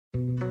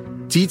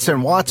Dietz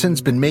and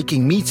Watson's been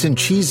making meats and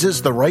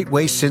cheeses the right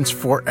way since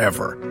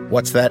forever.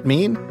 What's that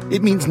mean?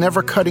 It means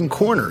never cutting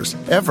corners,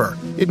 ever.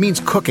 It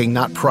means cooking,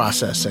 not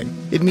processing.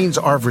 It means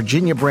our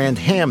Virginia brand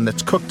ham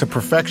that's cooked to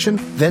perfection,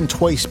 then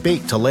twice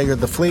baked to layer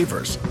the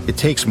flavors. It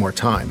takes more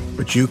time,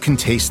 but you can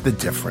taste the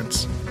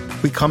difference.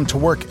 We come to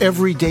work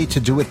every day to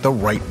do it the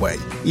right way,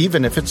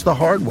 even if it's the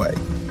hard way.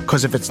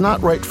 Because if it's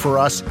not right for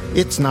us,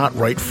 it's not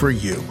right for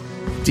you.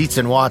 Dietz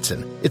and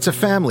Watson, it's a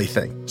family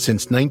thing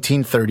since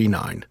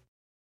 1939.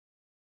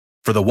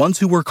 For the ones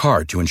who work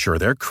hard to ensure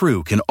their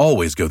crew can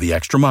always go the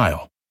extra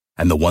mile,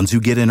 and the ones who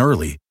get in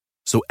early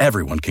so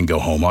everyone can go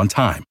home on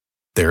time,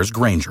 there's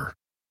Grainger,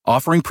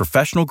 offering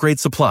professional-grade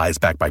supplies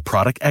backed by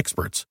product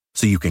experts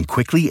so you can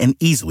quickly and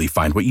easily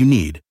find what you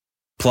need.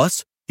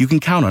 Plus, you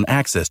can count on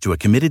access to a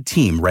committed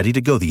team ready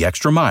to go the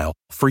extra mile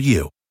for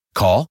you.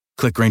 Call,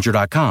 click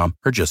Grainger.com,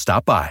 or just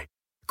stop by.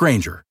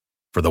 Grainger,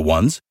 for the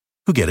ones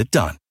who get it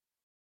done.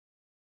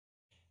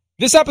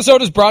 This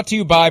episode is brought to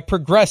you by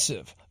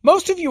Progressive.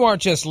 Most of you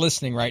aren't just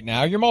listening right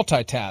now, you're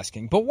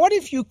multitasking. But what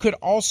if you could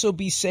also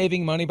be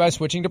saving money by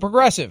switching to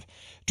Progressive?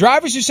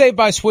 Drivers who save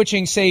by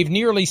switching save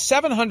nearly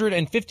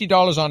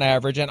 $750 on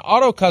average, and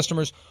auto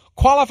customers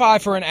qualify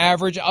for an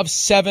average of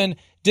 7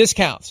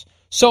 discounts.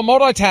 So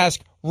multitask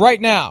right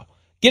now.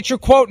 Get your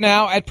quote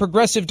now at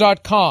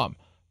Progressive.com.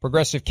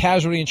 Progressive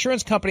Casualty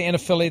Insurance Company and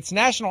affiliates,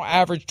 national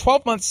average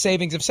 12-month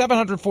savings of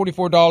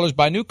 $744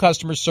 by new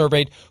customers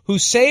surveyed who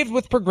saved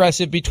with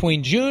Progressive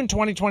between June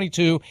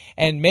 2022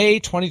 and May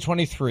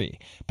 2023.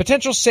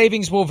 Potential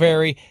savings will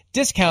vary.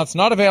 Discounts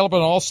not available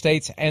in all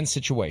states and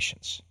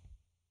situations.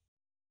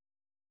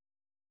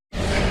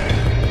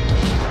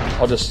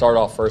 I'll just start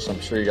off first.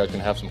 I'm sure you guys can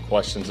have some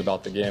questions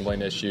about the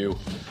gambling issue.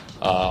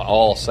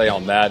 All I'll say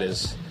on that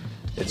is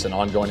it's an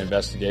ongoing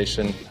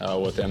investigation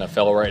with the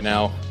NFL right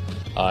now.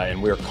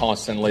 And we're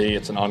constantly,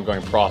 it's an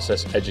ongoing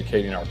process,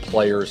 educating our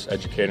players,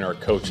 educating our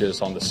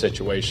coaches on the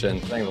situation. I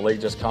think the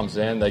league just comes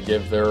in, they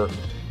give their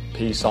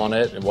piece on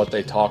it and what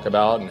they talk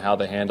about and how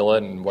they handle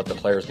it and what the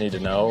players need to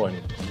know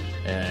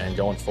and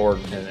going forward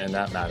in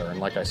that matter. And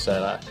like I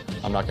said,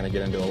 I'm not going to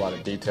get into a lot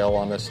of detail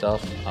on this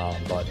stuff,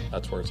 but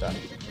that's where it's at.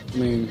 I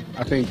mean,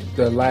 I think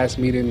the last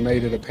meeting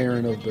made it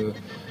apparent of the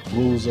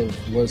rules of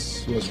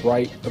what's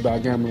right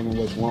about gambling and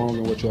what's wrong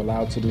and what you're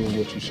allowed to do and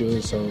what you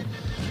should. So,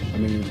 I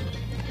mean,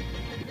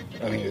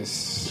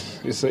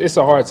 it's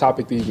a hard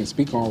topic to even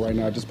speak on right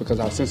now just because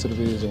how sensitive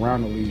it is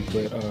around the league.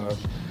 But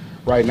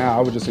right now,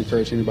 I would just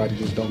encourage anybody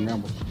to just don't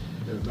gamble.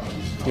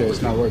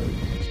 It's not worth it.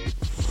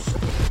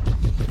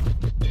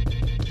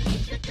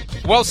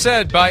 Well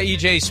said by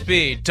EJ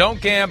Speed.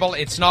 Don't gamble.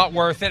 It's not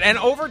worth it. And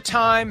over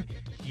time,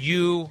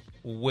 you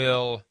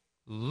will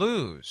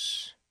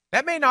lose.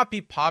 That may not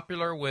be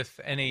popular with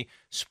any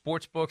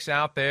sports books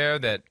out there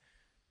that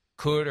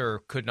could or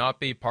could not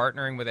be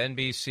partnering with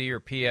NBC or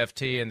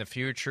PFT in the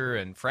future.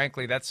 And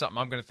frankly, that's something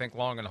I'm going to think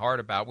long and hard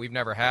about. We've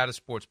never had a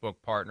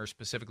sportsbook partner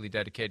specifically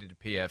dedicated to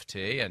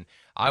PFT, and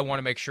I want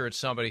to make sure it's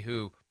somebody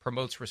who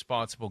promotes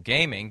responsible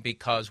gaming,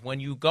 because when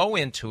you go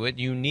into it,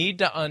 you need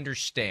to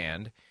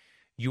understand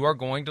you are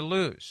going to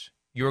lose.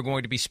 You are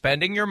going to be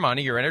spending your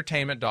money, your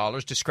entertainment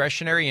dollars,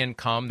 discretionary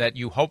income that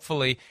you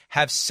hopefully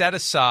have set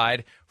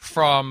aside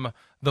from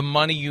the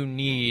money you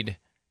need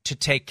to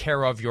take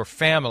care of your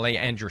family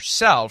and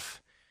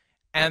yourself,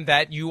 and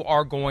that you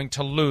are going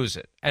to lose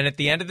it. And at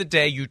the end of the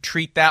day, you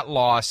treat that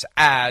loss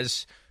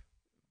as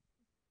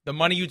the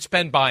money you'd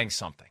spend buying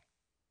something,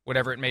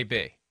 whatever it may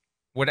be.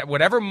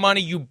 Whatever money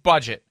you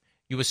budget,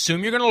 you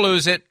assume you're going to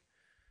lose it.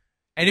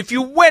 And if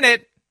you win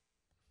it,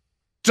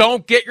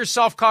 don't get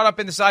yourself caught up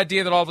in this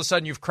idea that all of a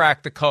sudden you've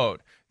cracked the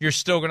code. You're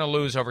still going to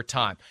lose over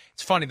time.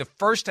 It's funny, the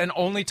first and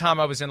only time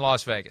I was in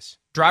Las Vegas,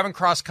 driving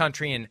cross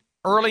country in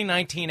early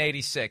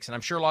 1986, and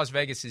I'm sure Las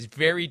Vegas is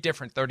very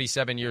different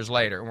 37 years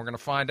later, and we're going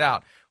to find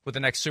out with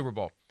the next Super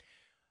Bowl.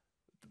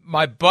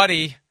 My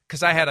buddy,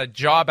 because I had a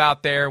job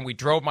out there, and we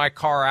drove my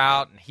car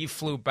out, and he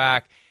flew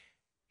back,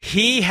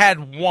 he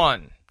had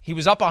won. He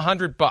was up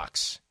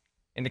 $100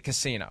 in the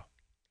casino,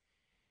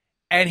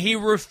 and he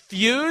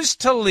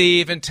refused to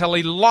leave until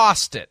he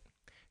lost it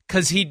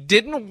because he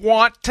didn't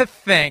want to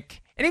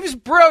think, and he was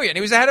brilliant,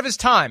 he was ahead of his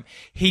time,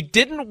 he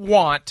didn't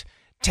want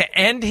to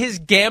end his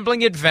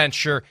gambling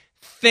adventure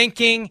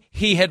thinking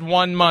he had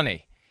won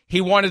money.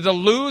 He wanted to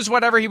lose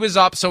whatever he was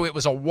up, so it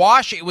was a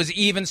wash, it was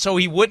even, so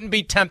he wouldn't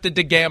be tempted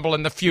to gamble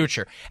in the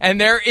future. And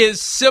there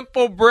is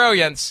simple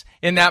brilliance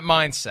in that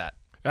mindset.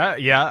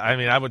 Yeah, I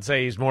mean, I would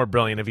say he's more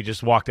brilliant if he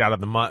just walked out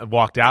of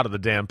the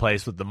damn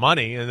place with the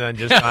money and then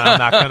just I'm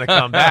not going to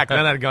come back.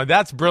 Then I'd go,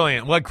 that's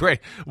brilliant. What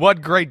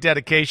great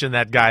dedication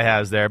that guy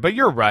has there. But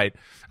you're right.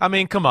 I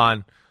mean, come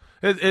on.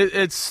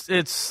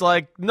 It's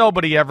like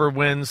nobody ever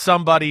wins.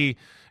 Somebody,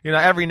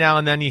 every now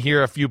and then you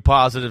hear a few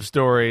positive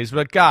stories,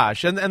 but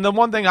gosh, and the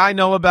one thing I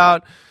know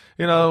about,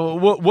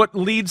 what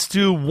leads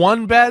to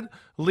one bet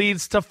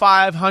leads to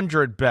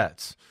 500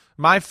 bets.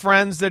 My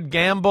friends that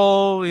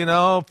gamble,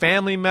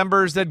 family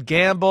members that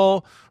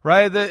gamble,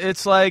 right?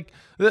 It's like,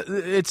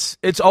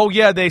 oh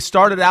yeah, they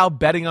started out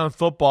betting on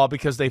football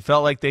because they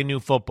felt like they knew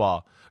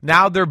football.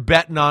 Now they're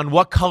betting on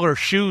what color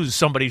shoes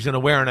somebody's going to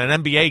wear in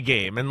an NBA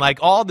game and like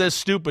all this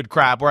stupid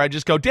crap where I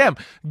just go, damn,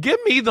 give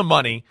me the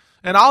money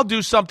and I'll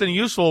do something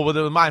useful with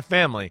it with my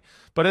family.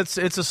 But it's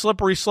a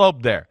slippery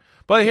slope there.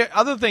 But here,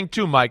 other thing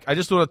too, Mike, I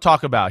just want to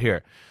talk about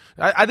here.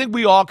 I think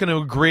we all can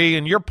agree,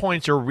 and your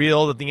points are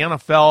real, that the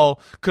NFL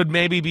could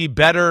maybe be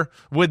better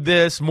with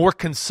this, more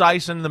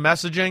concise in the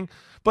messaging.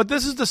 But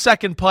this is the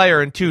second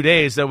player in 2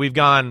 days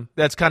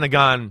that's kind of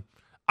gone,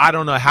 I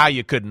don't know how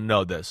you couldn't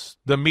know this.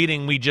 The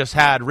meeting we just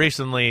had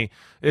recently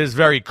is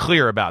very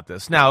clear about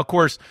this. Now, of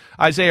course,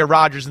 Isaiah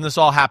Rodgers, and this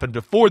all happened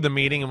before the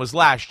meeting, and was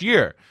last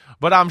year.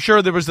 But I'm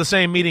sure there was the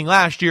same meeting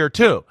last year,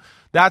 too.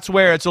 That's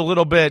where it's a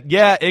little bit,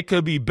 yeah, it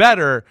could be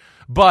better,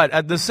 but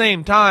at the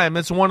same time,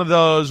 it's one of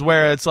those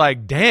where it's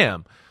like,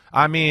 damn,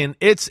 I mean,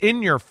 it's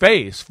in your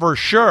face for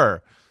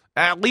sure,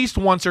 at least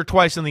once or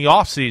twice in the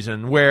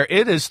offseason where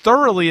it is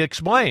thoroughly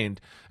explained.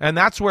 And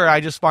that's where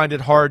I just find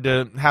it hard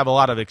to have a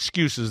lot of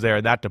excuses there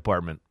in that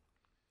department.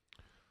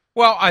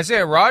 Well,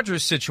 Isaiah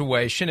Rodgers'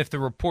 situation, if the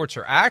reports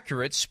are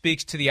accurate,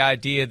 speaks to the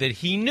idea that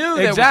he knew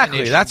there exactly. was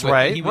an issue. That's with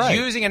right. He was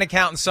using an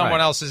account in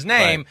someone else's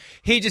name. Right.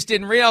 He just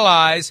didn't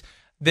realize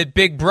that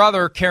Big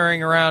Brother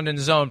carrying around in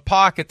his own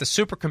pocket the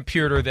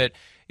supercomputer that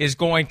is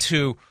going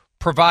to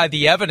provide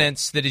the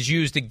evidence that is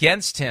used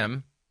against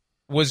him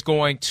was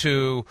going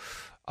to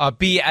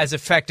be as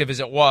effective as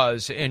it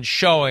was in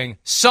showing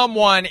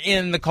someone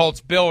in the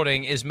Colts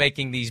building is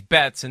making these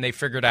bets, and they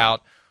figured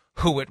out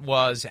who it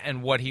was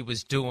and what he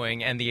was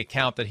doing and the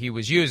account that he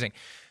was using.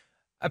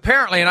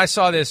 Apparently, and I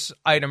saw this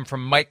item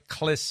from Mike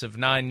Kliss of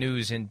 9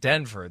 News in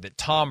Denver, that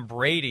Tom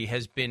Brady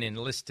has been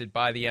enlisted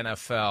by the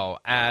NFL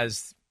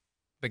as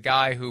the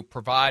guy who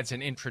provides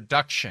an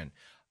introduction.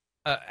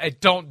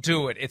 Don't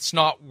do it. It's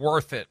not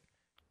worth it.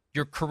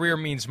 Your career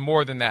means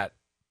more than that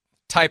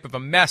type of a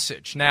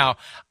message. Now,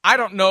 I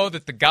don't know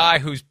that the guy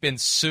who's been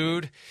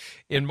sued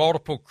in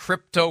multiple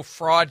crypto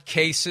fraud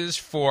cases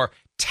for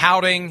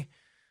touting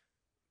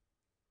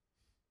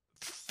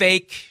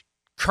fake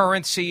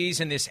currencies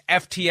in this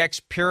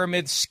FTX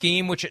pyramid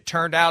scheme, which it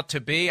turned out to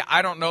be,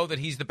 I don't know that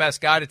he's the best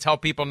guy to tell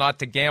people not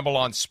to gamble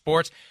on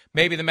sports.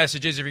 Maybe the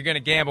message is if you're going to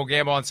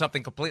gamble on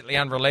something completely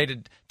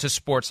unrelated to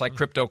sports like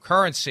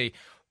cryptocurrency.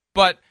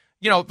 But,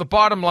 the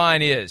bottom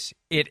line is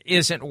it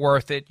isn't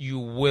worth it. You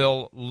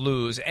will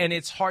lose. And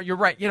it's hard. You're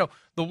right.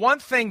 The one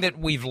thing that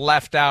we've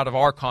left out of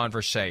our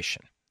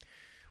conversation,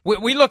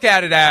 we look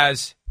at it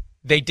as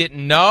they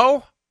didn't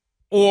know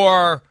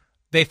or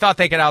they thought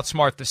they could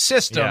outsmart the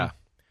system. Yeah.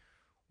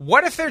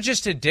 What if they're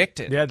just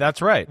addicted? Yeah,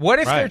 that's right. What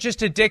if they're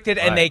just addicted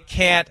and they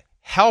can't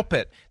help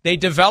it? They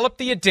developed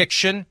the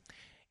addiction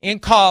in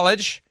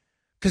college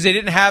because they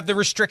didn't have the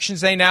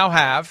restrictions they now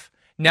have.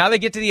 Now they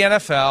get to the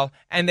NFL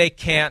and they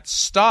can't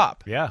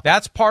stop. Yeah.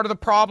 That's part of the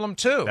problem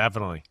too.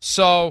 Definitely.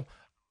 So,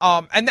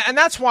 and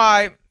that's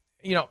why,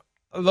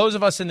 those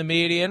of us in the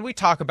media, and we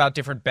talk about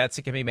different bets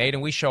that can be made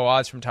and we show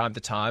odds from time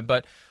to time,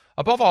 but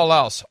above all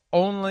else,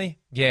 only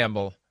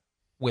gamble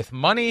with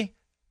money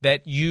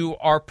that you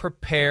are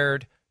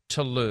prepared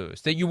to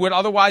lose, that you would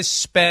otherwise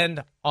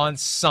spend on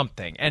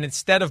something. And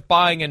instead of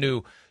buying a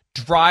new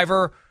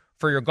driver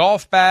for your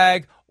golf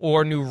bag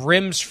or new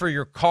rims for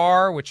your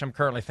car, which I'm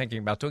currently thinking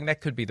about doing,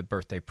 that could be the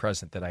birthday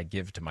present that I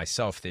give to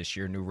myself this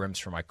year, new rims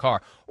for my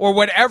car, or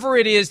whatever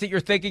it is that you're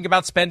thinking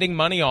about spending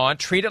money on,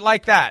 treat it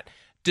like that.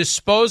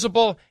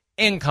 Disposable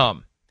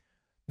income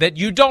that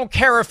you don't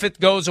care if it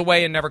goes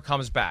away and never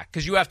comes back,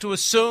 because you have to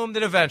assume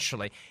that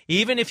eventually,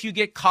 even if you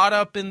get caught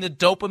up in the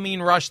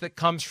dopamine rush that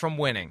comes from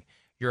winning,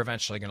 you're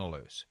eventually going to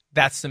lose.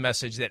 That's the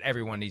message that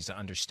everyone needs to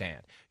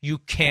understand. You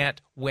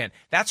can't win.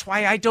 That's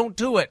why I don't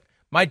do it.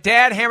 My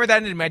dad hammered that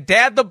into me. My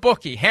dad, the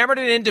bookie, hammered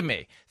it into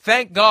me.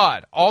 Thank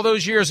God, all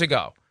those years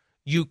ago.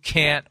 You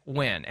can't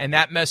win. And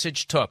that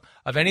message took.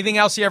 Of anything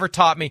else he ever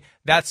taught me,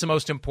 that's the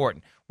most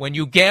important. When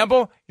you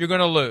gamble, you're going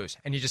to lose,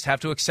 and you just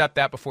have to accept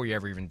that before you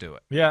ever even do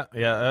it. Yeah,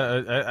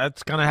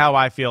 that's kind of how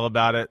I feel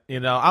about it.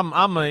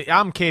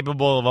 I'm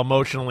capable of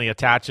emotionally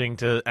attaching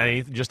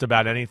to just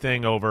about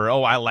anything over.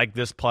 I like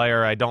this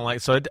player, I don't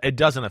like. So it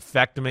doesn't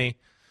affect me.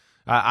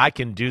 I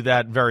can do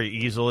that very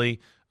easily.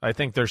 I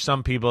think there's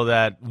some people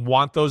that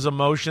want those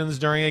emotions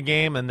during a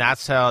game, and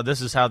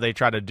this is how they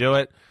try to do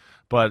it.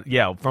 But,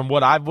 yeah, from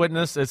what I've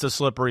witnessed, it's a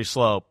slippery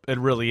slope. It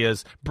really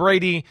is.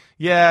 Brady,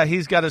 yeah,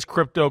 he's got his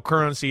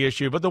cryptocurrency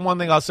issue. But the one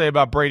thing I'll say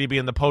about Brady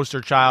being the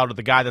poster child or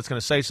the guy that's going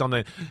to say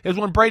something is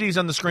when Brady's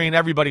on the screen,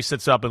 everybody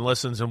sits up and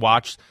listens and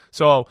watches.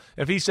 So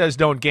if he says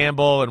don't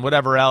gamble and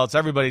whatever else,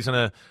 everybody's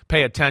going to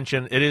pay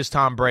attention. It is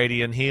Tom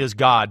Brady, and he is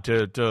God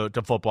to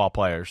football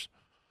players.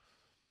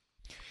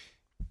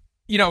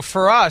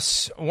 For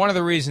us, one of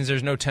the reasons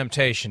there's no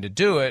temptation to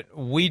do it,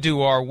 we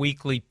do our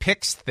weekly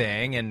picks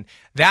thing, and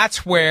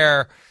that's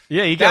where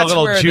you get a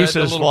little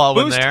juices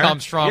flowing boost there.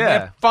 Comes from. Yeah, we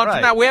have fun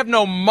from that. We have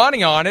no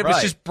money on it. Right.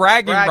 It's just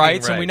bragging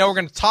rights, and we know we're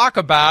going to talk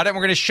about it, and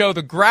we're going to show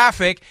the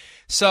graphic.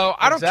 So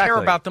I don't care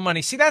about the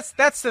money. See, that's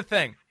the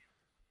thing.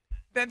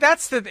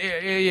 That's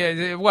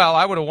the well,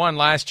 I would have won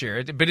last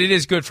year, but it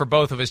is good for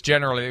both of us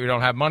generally that we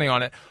don't have money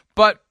on it.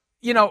 But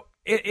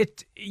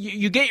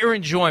you get your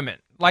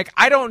enjoyment. Like,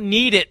 I don't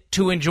need it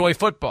to enjoy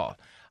football.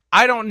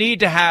 I don't need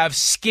to have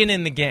skin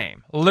in the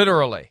game,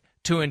 literally,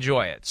 to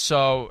enjoy it.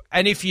 So,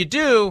 and if you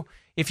do,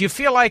 if you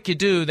feel like you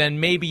do, then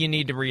maybe you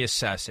need to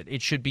reassess it.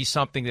 It should be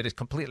something that is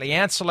completely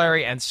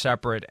ancillary and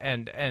separate.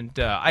 And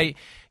I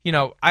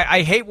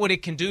hate what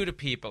it can do to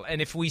people.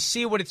 And if we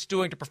see what it's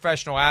doing to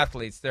professional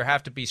athletes, there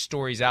have to be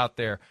stories out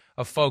there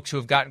of folks who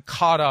have gotten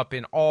caught up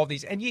in all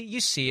these. And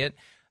you see it.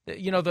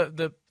 You know,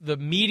 the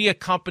media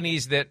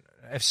companies that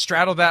have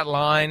straddled that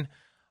line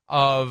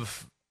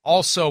of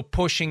also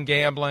pushing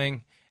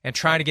gambling and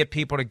trying to get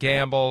people to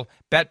gamble.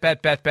 Bet.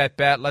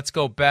 Let's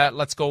go bet.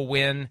 Let's go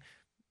win.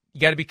 You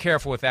got to be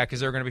careful with that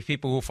because there are going to be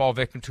people who fall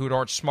victim to it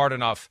aren't smart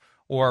enough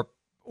or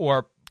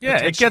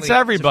it gets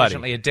everybody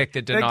sufficiently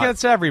addicted to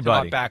gets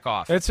everybody to not back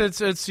off.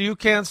 It's you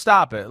can't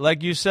stop it,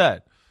 like you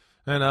said.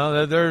 You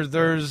know,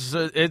 there's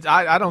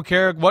I don't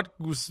care what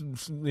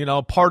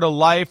part of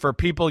life or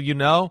people you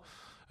know.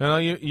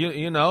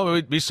 You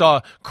know, we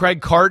saw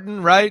Craig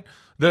Carton, right?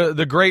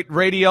 The great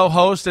radio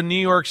host in New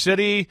York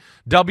City,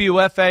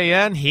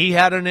 WFAN. He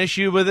had an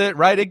issue with it,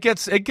 right? It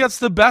gets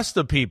the best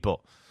of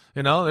people.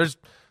 You know, there's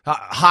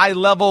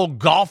high-level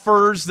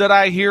golfers that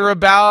I hear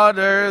about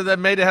that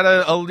had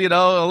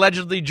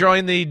allegedly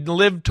joined the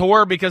Live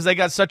Tour because they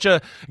got such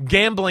a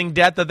gambling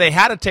debt that they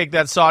had to take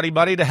that Saudi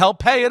money to help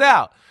pay it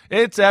out.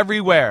 It's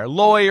everywhere.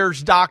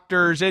 Lawyers,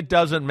 doctors, it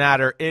doesn't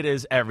matter. It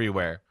is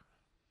everywhere.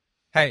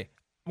 Hey,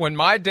 when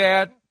my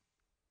dad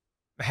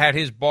had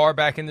his bar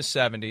back in the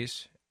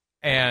 70s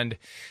and,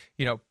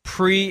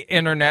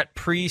 pre-internet,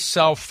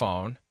 pre-cell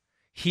phone,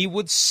 he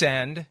would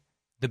send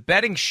the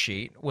betting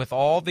sheet with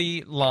all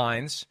the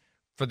lines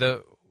for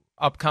the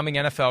upcoming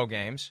NFL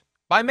games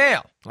by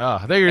mail. Oh,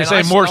 I thought you were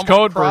saying Morse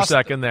code for a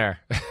second there.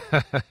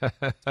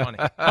 Funny.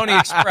 Pony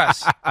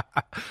Express.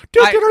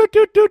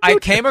 I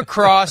came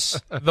across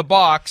the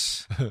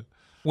box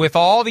with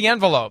all the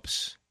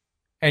envelopes,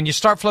 and you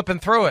start flipping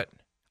through it.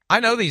 I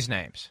know these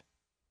names.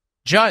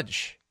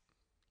 Judge,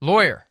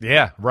 lawyer,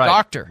 yeah, right,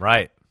 doctor,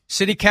 right,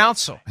 city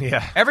council,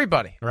 yeah,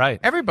 everybody, right,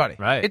 everybody,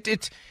 right.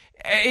 It's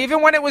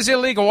even when it was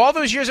illegal, all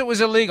those years it was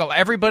illegal,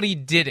 everybody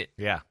did it.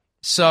 Yeah.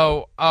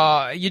 So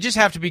you just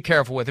have to be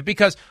careful with it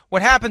because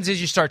what happens is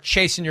you start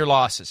chasing your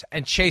losses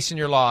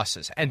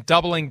and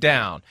doubling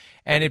down,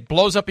 and it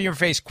blows up in your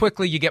face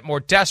quickly. You get more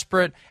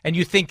desperate, and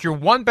you think you're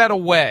one bet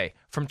away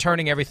from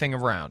turning everything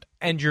around,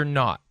 and you're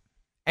not.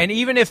 And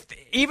even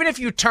if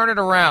you turn it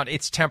around,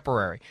 it's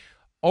temporary.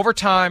 Over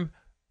time,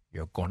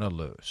 you're going to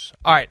lose.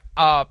 All right,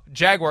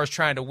 Jaguars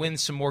trying to win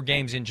some more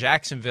games in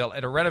Jacksonville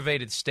at a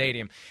renovated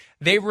stadium.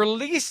 They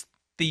released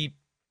the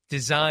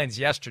designs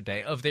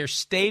yesterday of their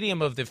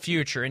stadium of the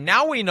future, and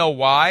now we know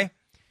why.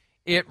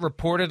 It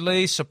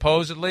reportedly,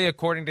 supposedly,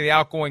 according to the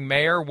outgoing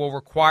mayor, will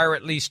require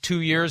at least 2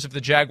 years of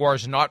the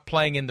Jaguars not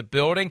playing in the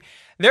building.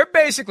 They're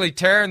basically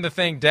tearing the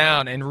thing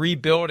down and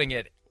rebuilding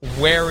it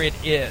where it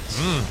is.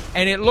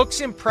 And it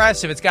looks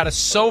impressive. It's got a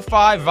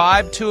SoFi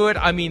vibe to it.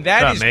 I mean,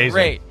 that is amazing.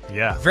 Great.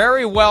 Yeah.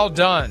 Very well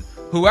done.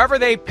 Whoever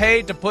they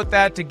paid to put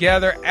that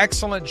together,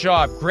 excellent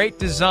job. Great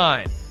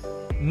design.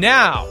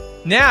 Now,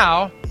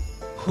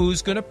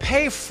 who's going to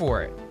pay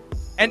for it?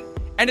 And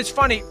it's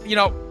funny,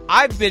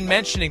 I've been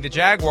mentioning the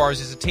Jaguars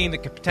as a team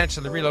that could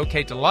potentially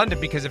relocate to London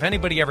because if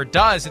anybody ever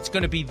does, it's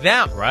going to be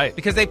them. Right.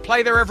 Because they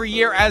play there every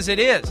year as it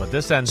is. But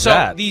this ends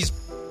that.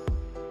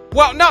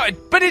 Well, no,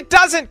 but it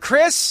doesn't,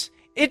 Chris.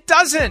 It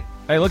doesn't.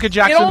 Hey, look at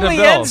Jackson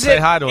DeVille. Say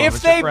hi to him.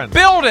 If they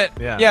build it.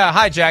 Yeah,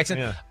 hi, Jackson.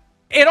 Yeah.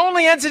 It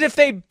only ends it if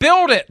they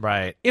build it.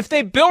 Right. If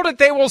they build it,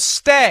 they will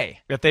stay.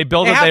 If they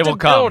build it, they will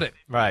come. Build it.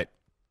 Right.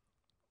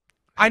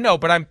 I know,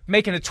 but I'm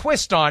making a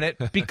twist on it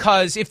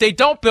because if they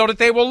don't build it,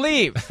 they will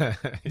leave.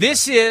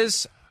 This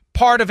is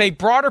part of a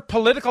broader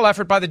political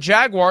effort by the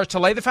Jaguars to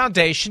lay the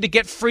foundation to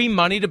get free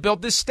money to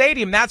build this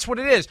stadium. That's what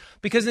it is.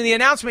 Because in the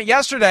announcement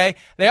yesterday,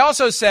 they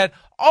also said,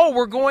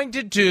 we're going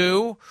to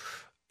do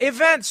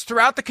events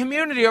throughout the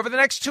community over the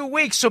next 2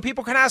 weeks so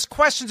people can ask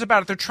questions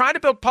about it. They're trying to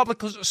build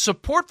public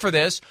support for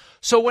this.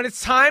 So when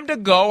it's time to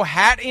go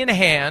hat in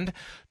hand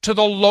to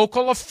the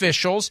local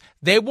officials,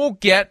 they will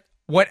get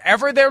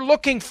whatever they're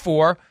looking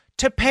for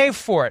to pay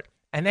for it.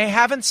 And they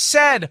haven't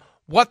said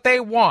what they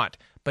want,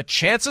 but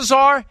chances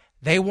are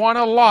they want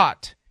a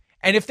lot.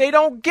 And if they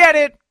don't get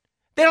it,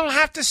 they don't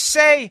have to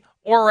say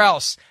or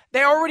else.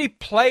 They already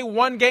play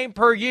 1 game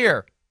per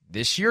year.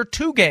 This year,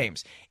 2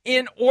 games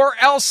in or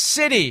else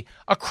city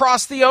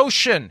across the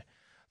ocean.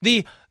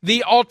 The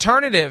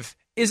alternative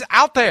is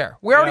out there.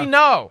 We already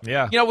know.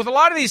 Yeah. With a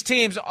lot of these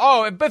teams,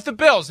 if the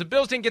Bills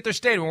didn't get their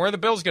stadium, where are the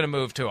Bills going to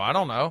move to? I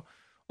don't know.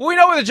 Well, we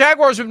know where the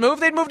Jaguars would move.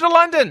 They'd move to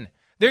London.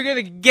 They're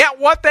going to get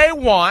what they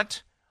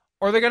want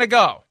or they're going to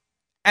go.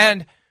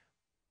 And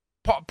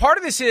part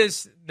of this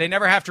is they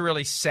never have to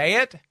really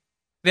say it.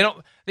 They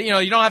don't,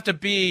 you don't have to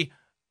be,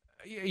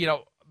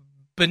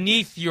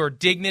 beneath your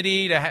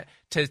dignity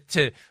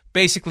to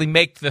basically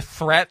make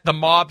the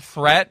mob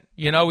threat.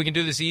 We can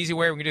do this easy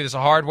way, we can do this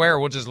a hard way, or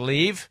we'll just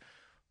leave.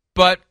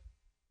 But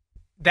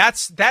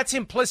that's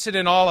implicit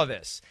in all of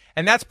this.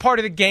 And that's part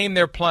of the game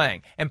they're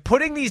playing. And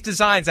putting these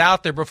designs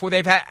out there before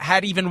they've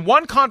had even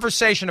one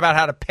conversation about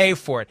how to pay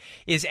for it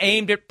is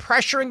aimed at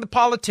pressuring the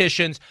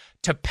politicians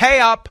to pay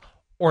up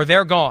or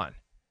they're gone.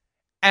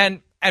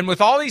 And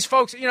with all these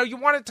folks, you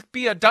want it to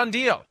be a done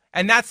deal.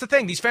 And that's the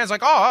thing. These fans are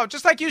like, oh,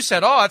 just like you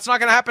said, it's not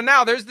going to happen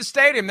now. There's the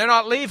stadium. They're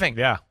not leaving.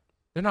 Yeah.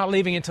 They're not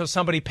leaving until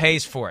somebody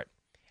pays for it.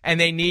 And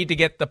they need to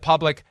get the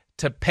public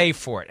to pay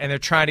for it. And they're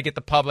trying to get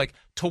the public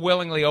to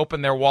willingly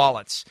open their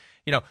wallets,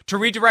 to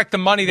redirect the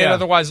money they'd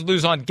otherwise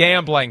lose on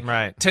gambling,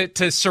 right,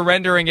 to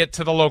surrendering it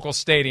to the local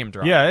stadium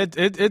draw. Yeah,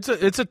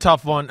 it's a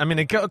tough one. I mean,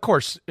 of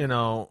course, you'd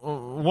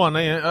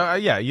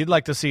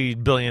like to see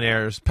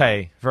billionaires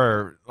pay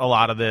for a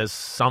lot of this,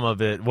 some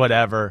of it,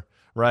 whatever,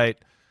 right?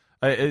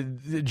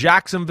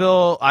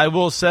 Jacksonville, I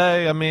will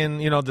say,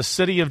 the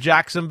city of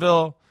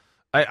Jacksonville,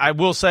 I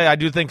will say I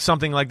do think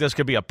something like this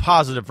could be a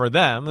positive for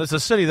them. It's a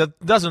city that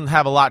doesn't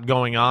have a lot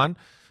going on,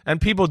 and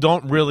people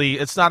don't really –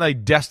 it's not a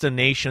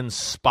destination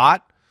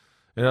spot.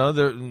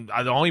 The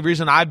only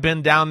reason I've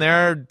been down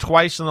there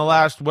twice in the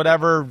last,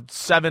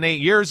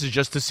 7-8 years is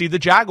just to see the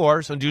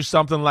Jaguars and do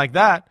something like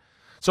that.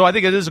 So I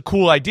think it is a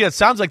cool idea. It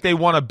sounds like they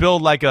want to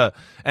build like an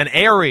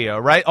area,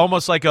 right?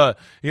 Almost like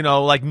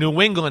like New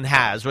England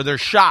has, where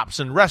there's shops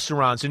and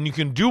restaurants and you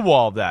can do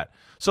all of that.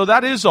 So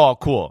that is all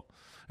cool,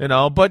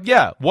 But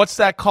yeah, what's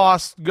that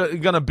cost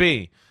going to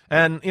be?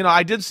 And,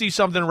 I did see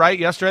something right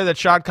yesterday that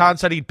Shad Khan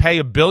said he'd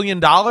pay $1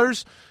 billion.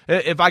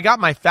 If I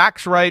got my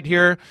facts right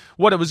here,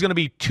 it was going to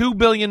be $2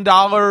 billion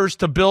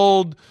to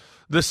build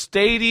the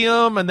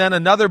stadium and then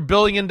another $1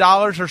 billion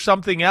or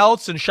something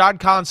else. And Shad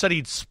Khan said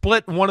he'd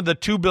split one of the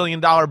 $2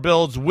 billion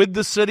builds with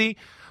the city,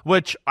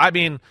 which, I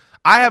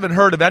haven't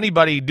heard of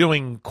anybody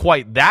doing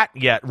quite that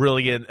yet,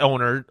 really,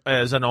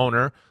 as an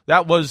owner.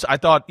 That was, I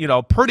thought,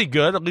 pretty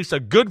good, at least a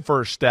good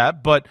first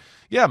step. But,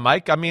 yeah,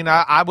 Mike,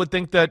 I would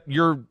think that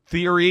your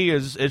theory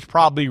is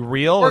probably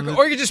real.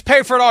 Or you just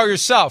pay for it all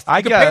yourself.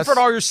 You can pay for it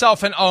all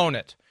yourself and own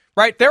it,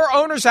 right? There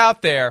are owners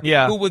out there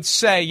who would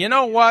say, you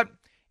know what?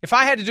 If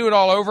I had to do it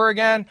all over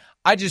again,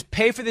 I'd just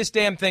pay for this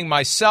damn thing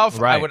myself.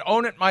 Right. I would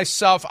own it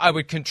myself. I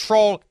would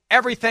control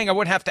everything. I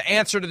wouldn't have to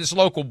answer to this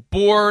local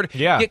board,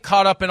 get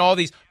caught up in all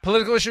these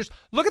political issues.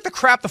 Look at the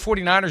crap the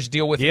 49ers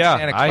deal with in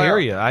Santa Clara. I hear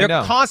you.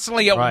 They're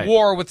constantly at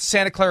war with the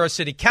Santa Clara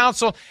City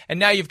Council, and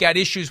now you've got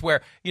issues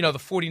where, the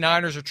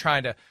 49ers are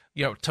trying to,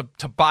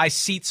 to buy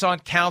seats on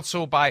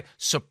council by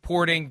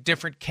supporting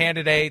different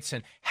candidates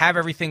and have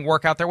everything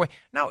work out their way.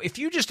 No, if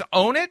you just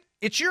own it,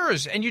 it's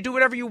yours, and you do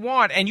whatever you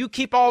want, and you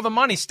keep all the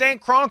money. Stan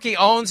Kroenke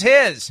owns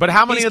his. But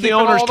how many of the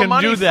owners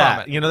can do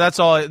that? That's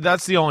all.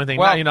 That's the only thing.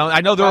 Well,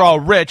 I know they're all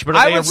rich, but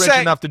are they rich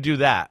enough to do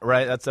that?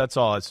 Right? That's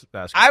all. It's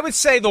asking. I would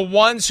say the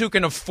ones who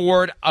can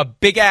afford a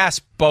big ass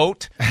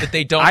boat that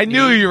they don't. I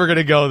knew you were going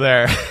to go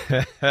there.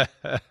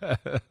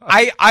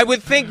 I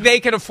would think they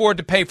can afford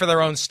to pay for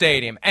their own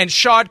stadium, and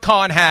Shad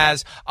Khan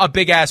has a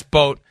big ass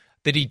boat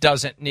that he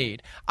doesn't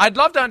need. I'd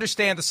love to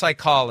understand the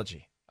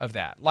psychology of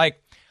that.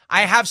 Like,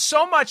 I have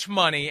so much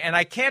money and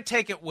I can't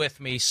take it with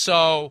me.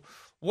 So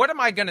what am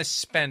I going to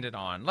spend it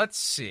on? Let's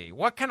see.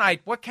 What can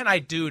I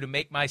do to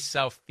make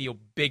myself feel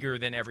bigger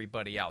than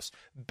everybody else,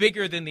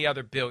 bigger than the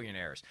other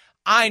billionaires?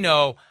 I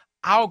know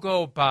I'll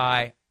go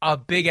buy a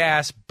big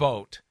ass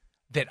boat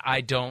that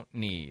I don't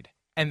need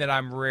and that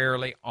I'm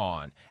rarely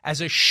on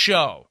as a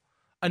show,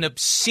 an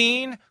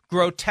obscene,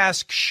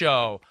 grotesque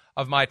show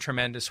of my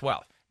tremendous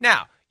wealth.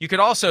 Now, you could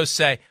also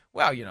say,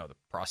 well, the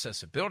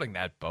process of building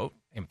that boat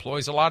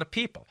employs a lot of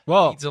people.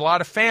 Needs a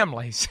lot of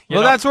families.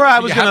 That's where I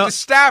was going to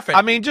staff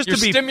it. Just You're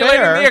to be stimulating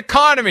fair, the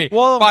economy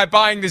by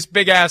buying this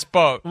big ass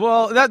boat.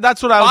 Well,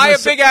 that's what I was. Buy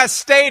a big ass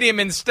stadium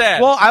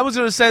instead. Well, I was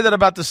going to say that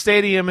about the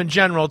stadium in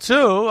general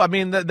too.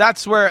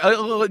 That's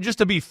where just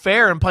to be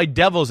fair and play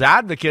devil's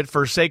advocate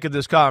for sake of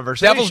this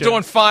conversation. Devil's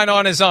doing fine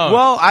on his own.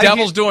 Well,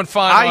 Devil's doing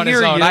fine on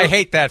his own. You. I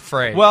hate that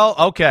phrase. Well,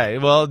 okay.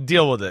 Well,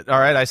 deal with it. All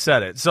right, I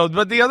said it. So,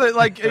 but the other,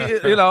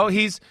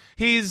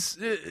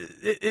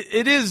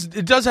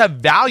 it does have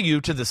value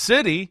to the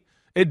city.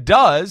 It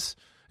does.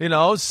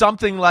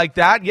 Something like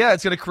that. Yeah,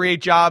 it's going to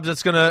create jobs.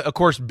 It's going to, of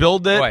course,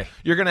 build it. Boy.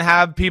 You're going to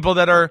have people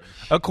that are,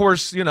 of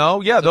course,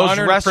 those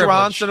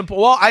restaurants.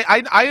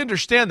 I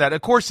understand that.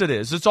 Of course it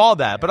is. It's all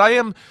that. But I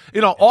am,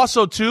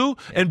 also, too,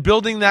 in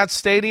building that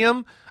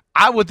stadium,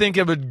 I would think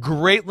it would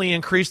greatly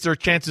increase their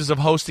chances of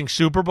hosting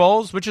Super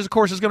Bowls, which, is, of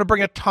course, is going to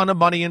bring a ton of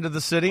money into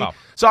the city. Oh.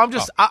 So I'm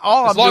just,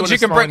 all I'm doing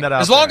is throwing that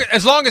out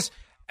there.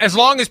 As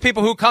long as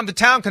people who come to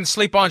town can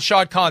sleep on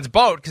Shad Khan's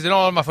boat because they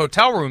don't have enough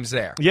hotel rooms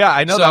there. Yeah,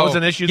 I know that was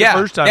an issue the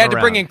first time they had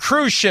around. to bring in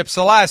cruise ships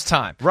the last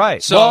time.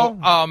 Right. So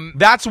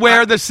that's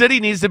where the city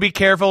needs to be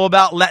careful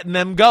about letting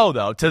them go,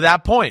 though, to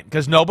that point,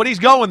 because nobody's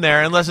going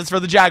there unless it's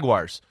for the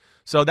Jaguars.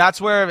 So that's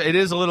where it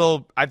is a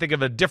little, I think,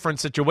 of a different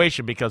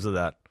situation because of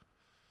that.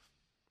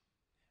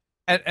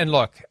 And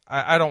look,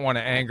 I don't want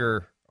to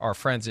anger our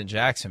friends in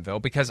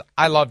Jacksonville because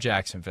I love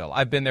Jacksonville.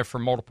 I've been there for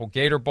multiple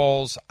Gator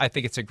Bowls. I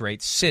think it's a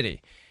great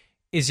city.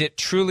 is it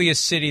truly a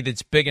city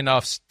that's big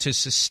enough to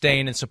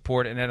sustain and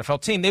support an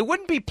NFL team? They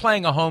wouldn't be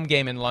playing a home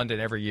game in London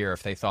every year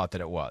if they thought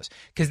that it was,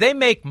 because they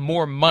make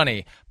more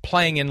money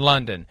playing in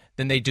London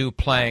than they do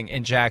playing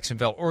in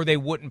Jacksonville, or they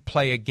wouldn't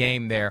play a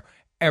game there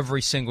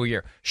every single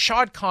year.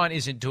 Shad Khan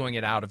isn't doing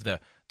it out of the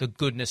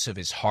goodness of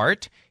his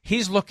heart.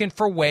 He's looking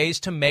for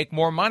ways to make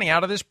more money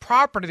out of this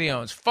property he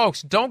owns.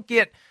 Folks, don't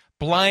get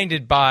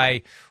blinded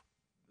by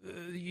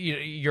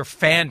your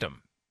fandom.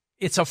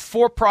 It's a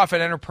for-profit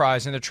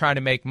enterprise, and they're trying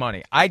to make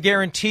money. I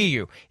guarantee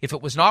you, if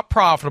it was not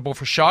profitable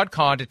for Shad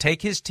Khan to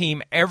take his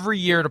team every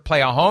year to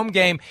play a home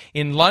game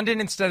in London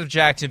instead of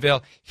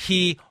Jacksonville,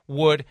 he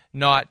would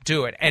not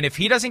do it. And if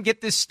he doesn't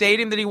get this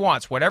stadium that he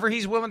wants, whatever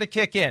he's willing to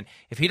kick in,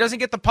 if he doesn't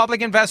get the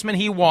public investment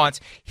he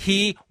wants,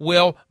 he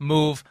will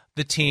move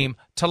the team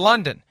to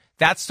London.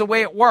 That's the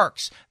way it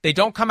works. They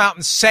don't come out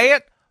and say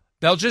it.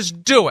 They'll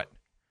just do it.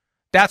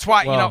 That's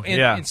why,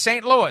 in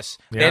St. Louis,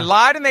 they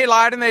lied and they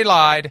lied and they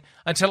lied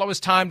until it was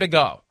time to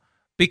go.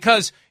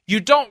 Because you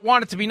don't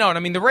want it to be known. I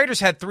mean, the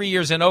Raiders had 3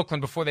 years in Oakland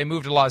before they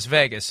moved to Las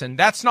Vegas, and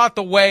that's not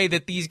the way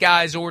that these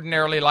guys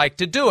ordinarily like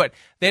to do it.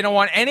 They don't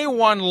want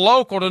anyone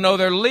local to know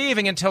they're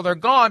leaving until they're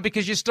gone,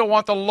 because you still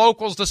want the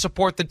locals to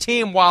support the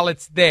team while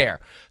it's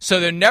there. So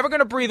they're never going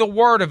to breathe a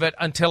word of it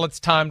until it's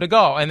time to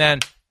go, and then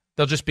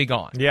they'll just be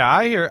gone. Yeah,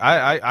 I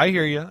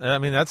hear you. I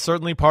mean, that's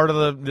certainly part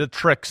of the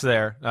tricks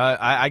there.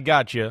 I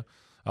got you.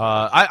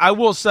 I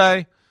will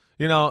say,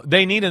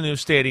 they need a new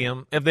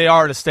stadium if they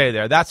are to stay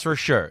there. That's for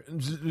sure.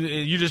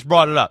 You just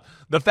brought it up.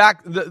 The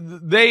fact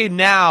that they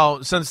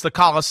now, since the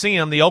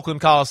Coliseum, the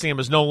Oakland Coliseum,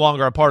 is no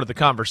longer a part of the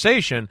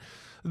conversation,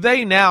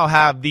 they now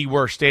have the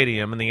worst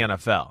stadium in the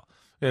NFL.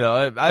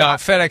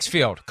 FedEx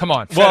Field. Come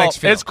on, FedEx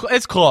Field.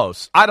 It's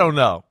close. I don't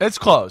know. It's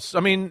close. I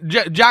mean,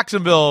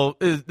 Jacksonville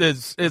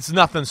it's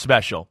nothing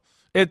special.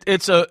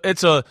 It's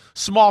a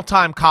small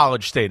time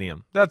college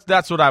stadium.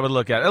 That's what I would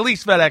look at. At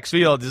least FedEx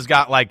Field has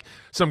got like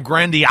some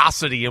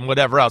grandiosity and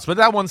whatever else, but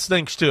that one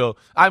stinks too.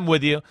 I'm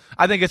with you.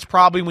 I think it's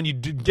probably, when you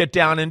get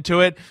down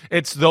into it,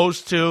 it's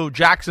those two: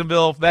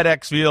 Jacksonville,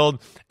 FedEx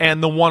Field,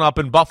 and the one up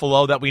in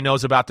Buffalo that we know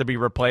is about to be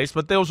replaced.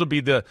 But those would be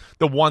the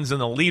ones in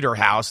the leader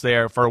house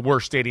there for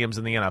worst stadiums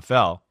in the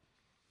NFL.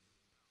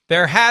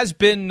 There has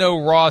been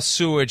no raw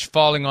sewage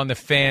falling on the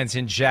fans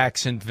in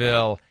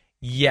Jacksonville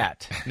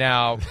yet.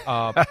 Now,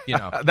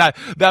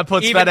 that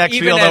puts FedEx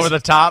Field over the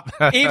top.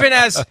 even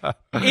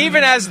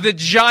as the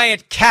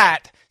giant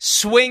cat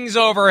swings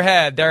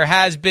overhead, there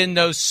has been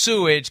no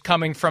sewage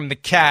coming from the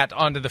cat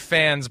onto the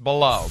fans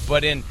below.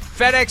 But in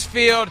FedEx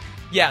Field,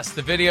 yes,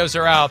 the videos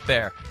are out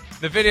there.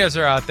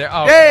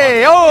 Oh,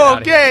 hey,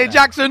 okay,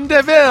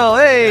 Jacksonville.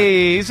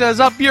 Hey, he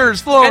says up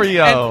yours,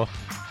 Florio.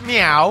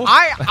 Meow.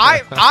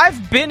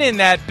 I've been in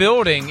that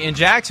building in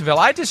Jacksonville.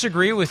 I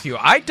disagree with you.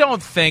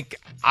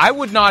 I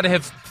would not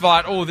have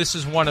thought, this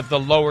is one of the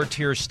lower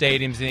tier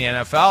stadiums in the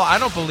NFL. I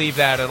don't believe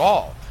that at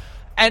all.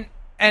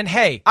 And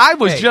hey, I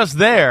was just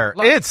there.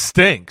 It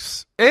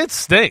stinks.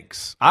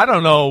 I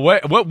don't know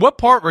what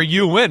part were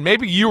you in?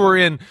 Maybe you were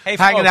in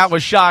hanging out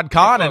with Shad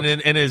Khan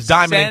in his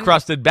diamond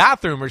encrusted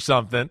bathroom or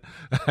something.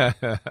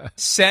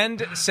 Send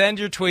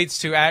your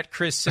tweets to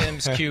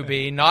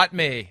 @ChrisSimsQB, not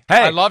me.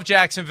 Hey, I love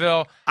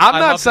Jacksonville. I'm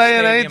not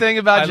saying anything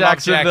about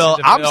Jacksonville.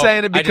 I'm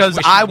saying it because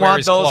I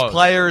want those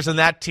players and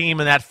that team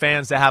and that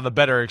fans to have a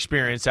better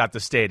experience at the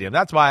stadium.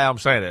 That's why I'm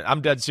saying it. I'm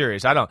dead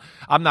serious.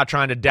 I'm not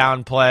trying to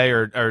downplay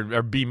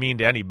or be mean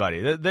to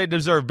anybody. They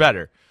deserve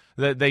better.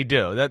 They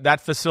do.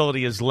 That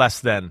facility is less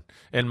than,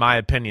 in my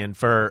opinion,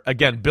 for,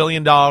 again,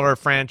 billion-dollar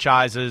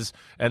franchises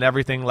and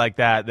everything like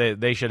that.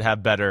 They should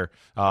have better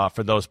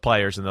for those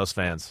players and those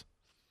fans.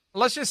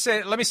 Let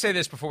me say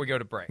this before we go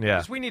to break. Yeah.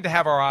 Because we need to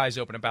have our eyes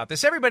open about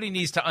this. Everybody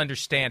needs to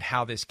understand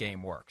how this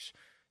game works.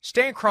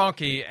 Stan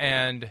Kroenke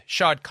and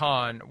Shad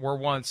Khan were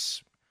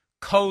once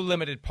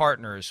co-limited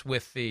partners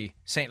with the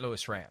St.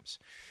 Louis Rams.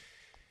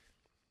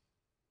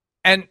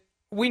 And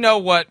we know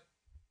what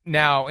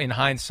now in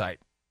hindsight.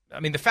 I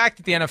mean, the fact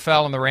that the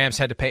NFL and the Rams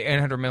had to pay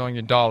 $800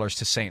 million to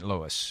St.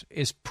 Louis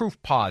is proof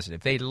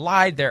positive. They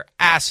lied their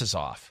asses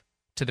off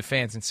to the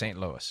fans in St.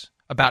 Louis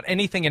about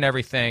anything and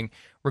everything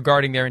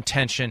regarding their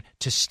intention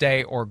to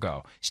stay or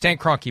go. Stan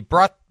Kroenke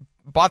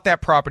bought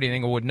that property in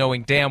Inglewood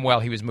knowing damn well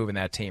he was moving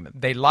that team.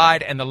 They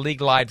lied, and the league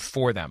lied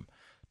for them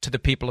to the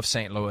people of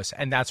St. Louis,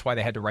 and that's why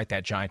they had to write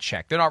that giant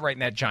check. They're not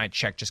writing that giant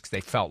check just because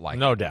they felt like it.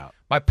 No doubt.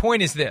 My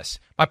point is this.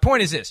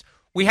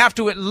 We have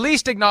to at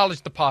least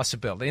acknowledge the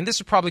possibility, and this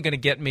is probably going to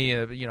get me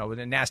a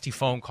nasty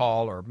phone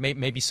call, or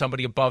maybe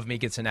somebody above me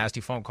gets a nasty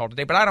phone call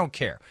today, but I don't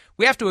care.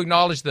 We have to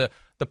acknowledge the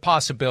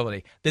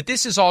possibility that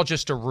this is all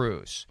just a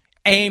ruse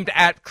aimed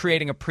at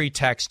creating a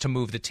pretext to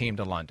move the team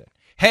to London.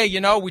 Hey,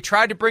 we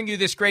tried to bring you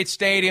this great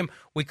stadium.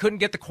 We couldn't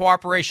get the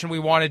cooperation we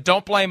wanted.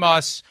 Don't blame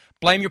us.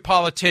 Blame your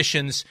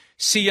politicians.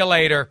 See you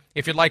later.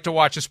 If you'd like to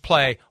watch us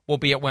play, we'll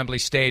be at Wembley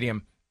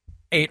Stadium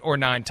 8 or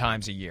 9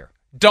 times a year.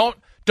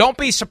 Don't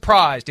be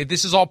surprised if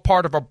this is all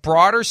part of a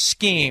broader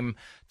scheme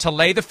to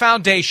lay the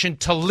foundation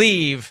to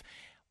leave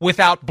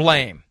without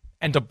blame,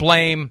 and to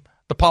blame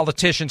the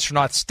politicians for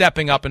not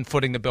stepping up and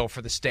footing the bill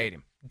for the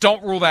stadium.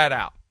 Don't rule that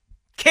out.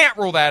 Can't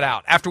rule that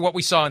out after what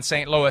we saw in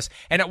St. Louis.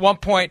 And at one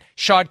point,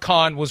 Shad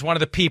Khan was one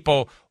of the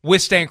people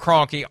with Stan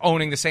Kroenke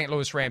owning the St.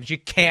 Louis Rams. You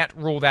can't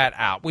rule that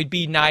out. We'd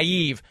be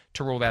naive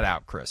to rule that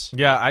out, Chris.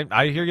 Yeah,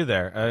 I hear you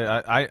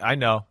there. I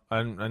know.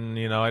 And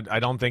you know, I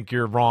don't think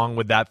you're wrong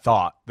with that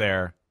thought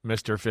there,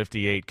 Mr.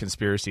 58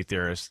 conspiracy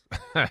theorist.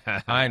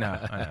 I know.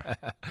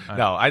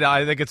 No,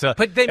 I think it's a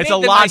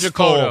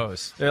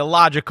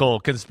logical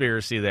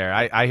conspiracy there.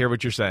 I hear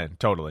what you're saying.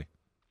 Totally.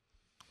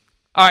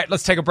 All right,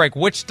 let's take a break.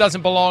 Which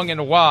doesn't belong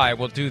and why?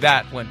 We'll do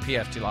that when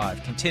PFT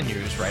Live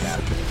continues right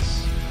after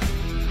this.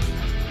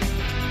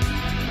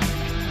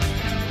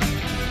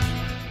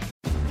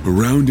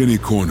 Around any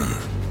corner,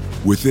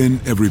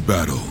 within every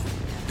battle,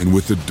 and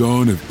with the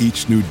dawn of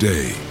each new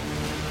day,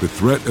 the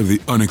threat of the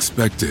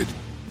unexpected,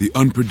 the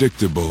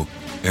unpredictable,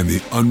 and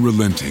the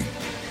unrelenting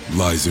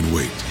lies in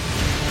wait.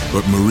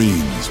 But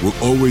Marines will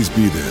always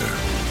be there.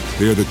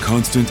 They are the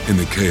constant in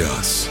the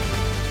chaos.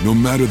 No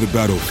matter the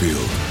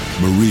battlefield,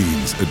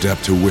 Marines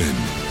adapt to win,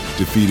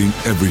 defeating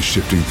every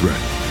shifting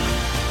threat,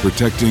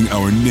 protecting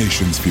our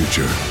nation's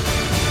future.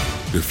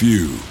 The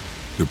few,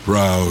 the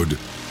proud,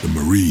 the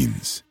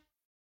Marines.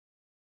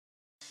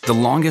 The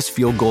longest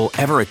field goal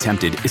ever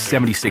attempted is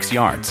 76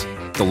 yards.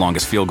 The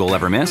longest field goal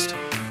ever missed?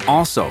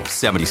 Also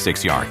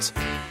 76 yards.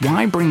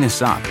 Why bring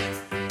this up?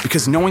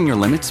 Because knowing your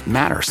limits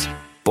matters,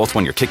 both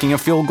when you're kicking a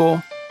field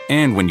goal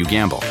and when you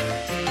gamble.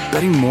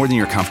 Betting more than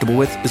you're comfortable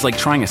with is like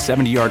trying a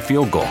 70-yard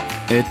field goal.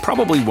 It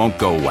probably won't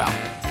go well.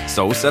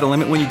 So set a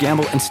limit when you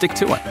gamble and stick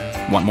to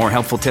it. Want more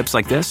helpful tips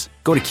like this?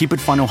 Go to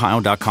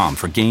keepitfunohio.com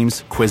for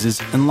games,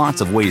 quizzes, and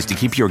lots of ways to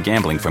keep your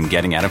gambling from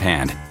getting out of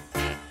hand.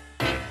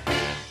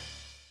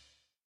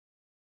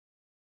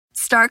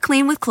 Start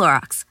clean with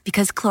Clorox,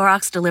 because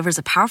Clorox delivers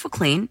a powerful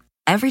clean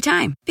every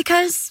time.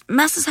 Because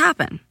messes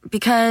happen.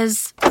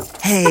 Because...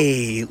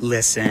 Hey,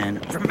 listen.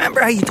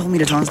 Remember how you told me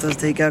to toss those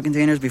takeout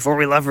containers before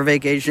we left for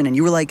vacation? And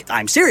you were like,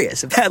 I'm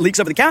serious. If that leaks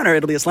over the counter,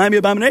 it'll be a slimy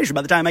abomination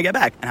by the time I get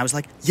back. And I was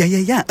like,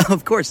 yeah,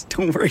 of course.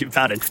 Don't worry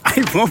about it.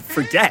 I won't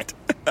forget.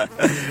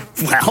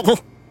 Well...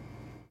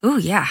 Ooh,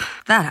 yeah,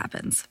 that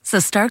happens. So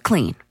start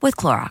clean with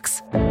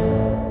Clorox.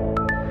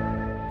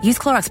 Use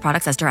Clorox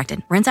products as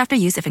directed. Rinse after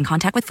use if in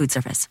contact with food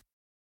surface.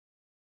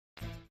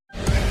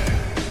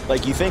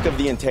 Like, you think of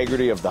the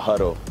integrity of the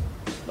huddle.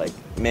 Like,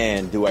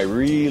 man, do I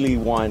really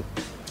want,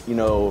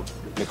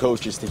 the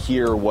coaches to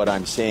hear what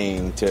I'm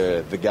saying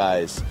to the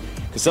guys?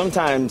 Because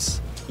sometimes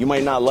you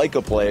might not like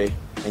a play,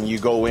 and you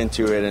go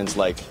into it, and it's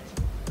like,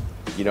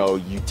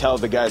 you tell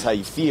the guys how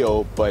you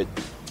feel, but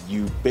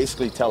you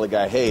basically tell a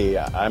guy, hey,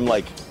 I'm,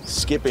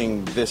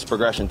 skipping this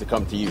progression to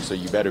come to you, so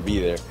you better be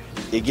there.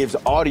 It gives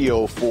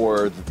audio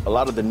for a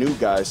lot of the new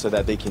guys so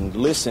that they can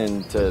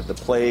listen to the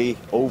play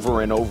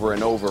over and over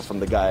and over from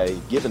the guy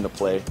giving the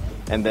play,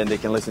 and then they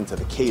can listen to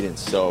the cadence.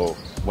 So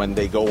when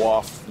they go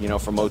off,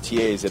 from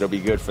OTAs, it'll be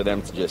good for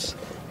them to just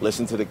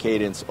listen to the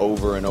cadence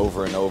over and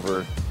over and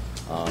over.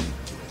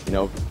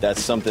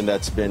 That's something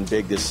that's been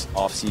big this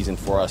offseason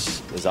for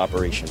us is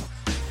operation.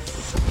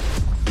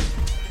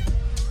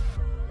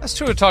 That's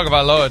Tua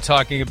Tagovailoa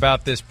talking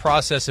about this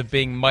process of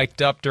being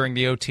mic'd up during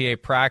the OTA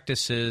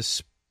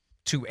practices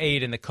to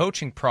aid in the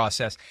coaching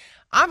process.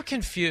 I'm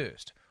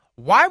confused.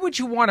 Why would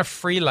you want to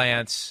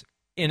freelance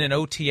in an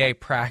OTA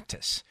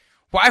practice?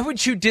 Why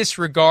would you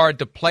disregard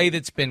the play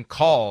that's been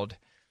called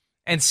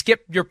and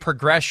skip your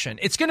progression?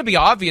 It's going to be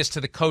obvious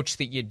to the coach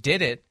that you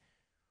did it.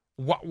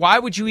 Why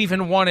would you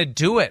even want to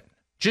do it?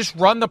 Just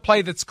run the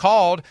play that's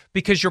called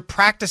because you're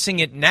practicing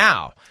it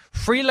now.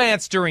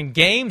 Freelance during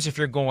games if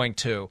you're going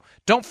to.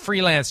 Don't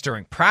freelance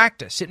during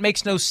practice. It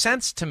makes no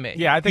sense to me.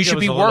 Yeah, I think you should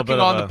be working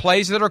on the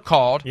plays that are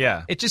called.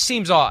 Yeah. It just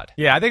seems odd.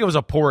 Yeah, I think it was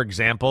a poor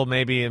example.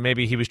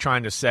 Maybe he was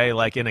trying to say,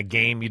 like, in a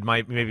game, you'd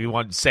maybe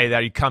want to say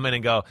that. You come in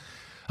and go,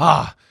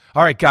 all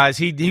right, guys,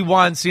 he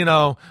wants,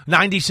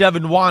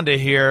 97 Wanda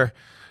here.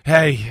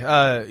 Hey,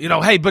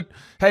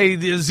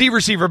 the Z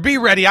receiver, be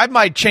ready. I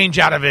might change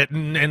out of it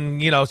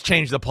and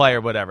change the play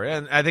or whatever.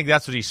 And I think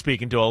that's what he's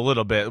speaking to a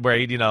little bit, where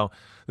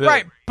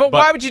right, but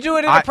why would you do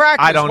it in a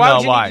practice? I don't why know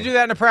would you why. need to do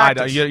that in a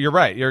practice? You're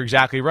right. You're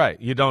exactly right.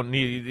 You don't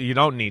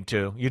need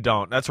to. You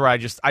don't. That's where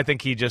I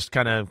think he just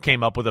kind of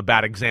came up with a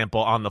bad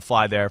example on the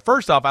fly there.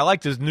 First off, I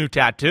liked his new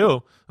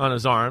tattoo on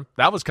his arm.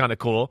 That was kind of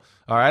cool.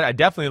 All right, I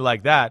definitely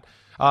like that.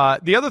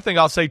 The other thing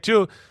I'll say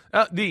too,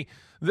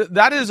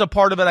 that is a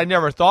part of it I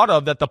never thought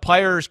of, that the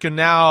players can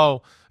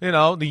now,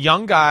 the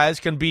young guys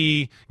can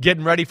be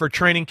getting ready for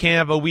training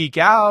camp a week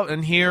out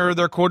and hear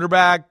their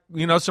quarterback,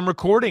 some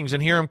recordings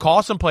and hear him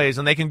call some plays,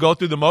 and they can go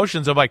through the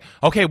motions of like,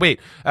 okay, wait,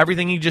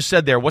 everything he just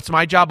said there, what's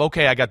my job?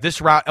 Okay, I got this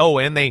route. Oh,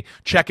 and they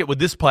check it with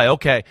this play.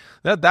 Okay,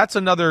 that's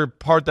another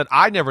part that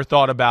I never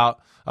thought about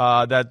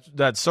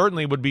that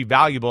certainly would be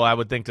valuable, I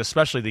would think,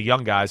 especially the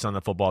young guys on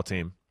the football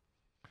team.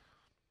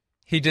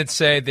 He did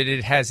say that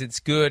it has its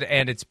good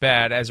and its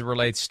bad as it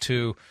relates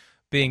to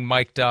being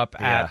mic'd up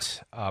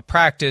at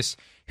practice.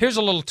 Here's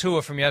a little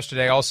Tua from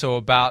yesterday also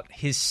about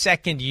his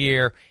second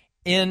year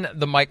in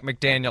the Mike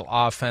McDaniel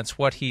offense,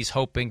 what he's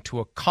hoping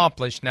to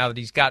accomplish now that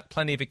he's got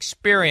plenty of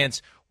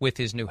experience with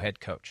his new head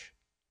coach?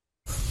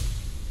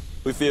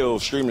 We feel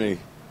extremely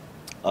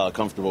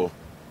comfortable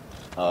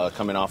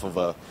coming off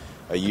of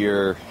a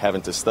year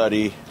having to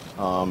study,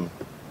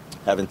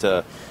 having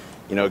to,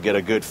 get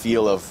a good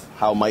feel of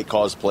how Mike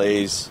calls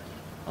plays,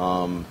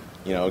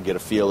 get a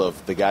feel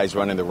of the guys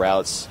running the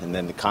routes and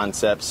then the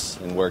concepts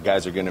and where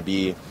guys are going to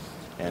be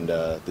and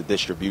the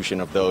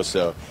distribution of those.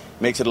 So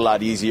it makes it a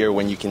lot easier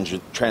when you can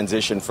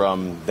transition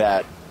from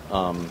that,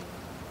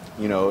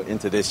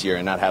 into this year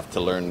and not have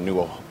to learn a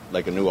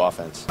new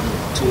offense.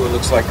 Tua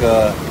looks like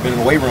you've been in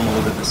the weight room a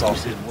little bit this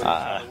offseason. What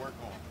are you trying to work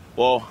on?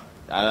 Well,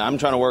 I'm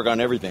trying to work on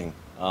everything.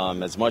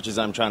 As much as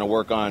I'm trying to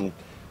work on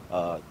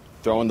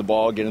throwing the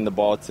ball, getting the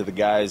ball to the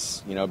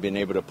guys, being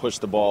able to push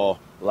the ball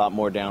a lot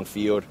more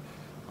downfield,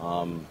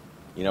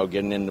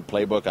 getting in the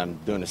playbook, I'm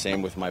doing the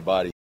same with my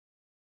body.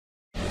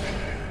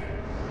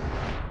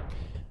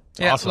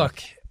 Yeah, awesome.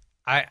 Look,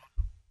 I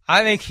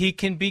think he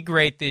can be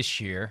great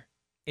this year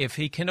if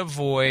he can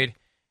avoid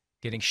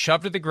getting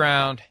shoved to the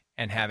ground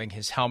and having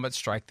his helmet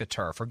strike the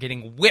turf, or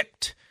getting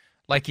whipped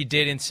like he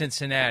did in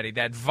Cincinnati,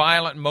 that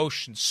violent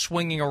motion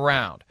swinging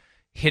around,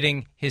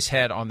 hitting his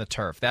head on the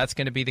turf. That's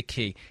going to be the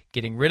key.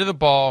 Getting rid of the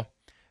ball,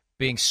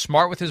 being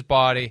smart with his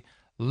body,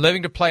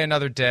 living to play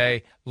another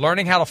day,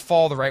 learning how to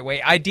fall the right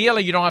way.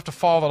 Ideally, you don't have to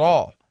fall at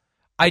all.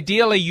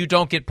 Ideally, you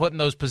don't get put in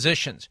those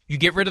positions. You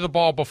get rid of the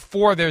ball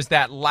before there's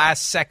that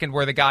last second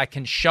where the guy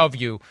can shove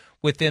you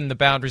within the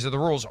boundaries of the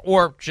rules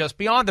or just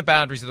beyond the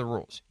boundaries of the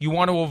rules. You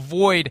want to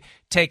avoid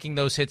taking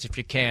those hits if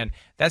you can.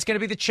 That's going to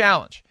be the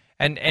challenge.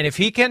 And if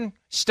he can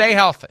stay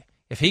healthy,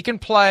 if he can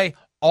play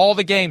all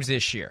the games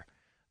this year,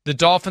 the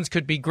Dolphins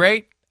could be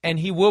great, and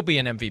he will be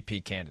an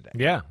MVP candidate.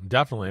 Yeah,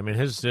 definitely. I mean,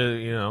 his,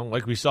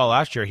 like we saw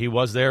last year, he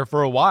was there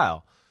for a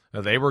while.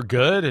 They were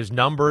good. His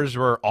numbers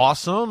were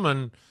awesome,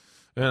 and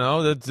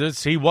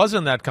he was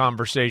in that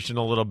conversation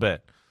a little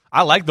bit.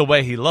 I like the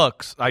way he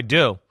looks. I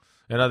do.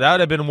 That would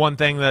have been one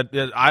thing that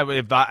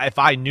if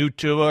I knew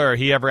Tua or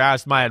he ever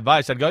asked my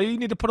advice, I'd go, you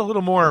need to put a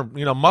little more,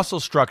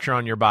 muscle structure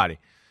on your body.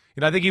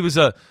 I think he was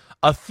a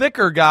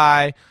thicker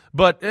guy,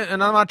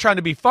 and I'm not trying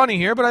to be funny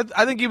here, but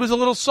I think he was a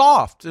little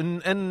soft.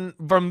 And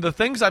from the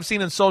things I've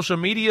seen in social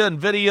media and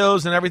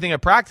videos and everything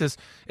at practice,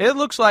 it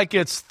looks like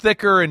it's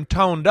thicker and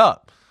toned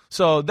up.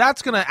 So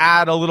that's going to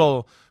add a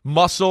little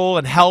muscle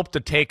and help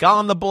to take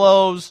on the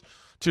blows,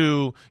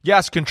 to,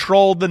 yes,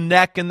 control the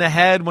neck and the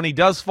head when he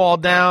does fall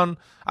down.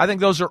 I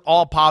think those are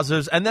all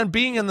positives. And then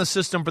being in the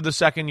system for the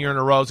second year in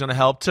a row is going to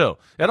help too.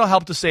 It'll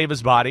help to save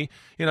his body.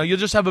 You'll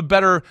just have a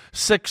better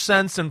sixth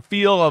sense and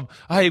feel of,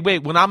 hey,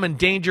 wait, when I'm in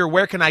danger,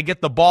 where can I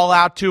get the ball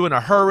out to in a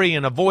hurry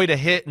and avoid a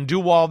hit and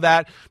do all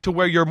that, to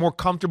where you're more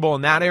comfortable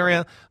in that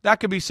area.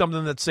 That could be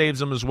something that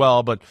saves him as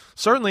well. But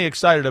certainly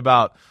excited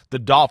about the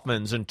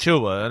Dolphins and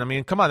Tua. And I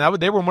mean, come on,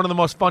 they were one of the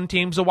most fun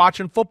teams to watch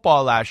in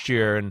football last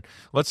year. And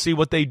let's see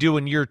what they do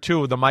in year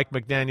 2 of the Mike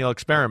McDaniel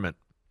experiment.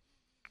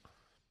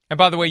 And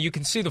by the way, you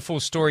can see the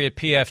full story at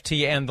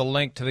PFT and the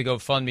link to the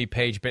GoFundMe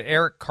page. But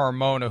Eric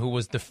Carmona, who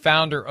was the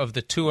founder of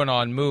the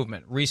Tuanon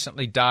movement,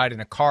 recently died in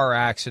a car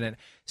accident.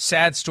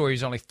 Sad story.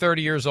 He's only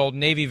 30 years old,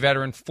 Navy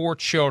veteran, 4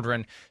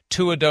 children.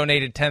 Tua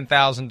donated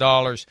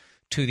 $10,000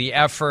 to the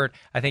effort.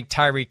 I think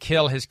Tyreek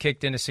Hill has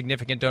kicked in a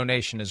significant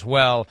donation as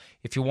well.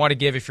 If you want to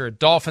give, if you're a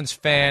Dolphins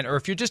fan or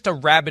if you're just a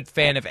rabid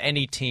fan of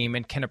any team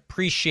and can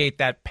appreciate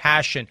that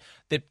passion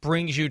that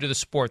brings you to the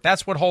sport,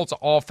 that's what holds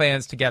all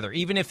fans together.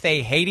 Even if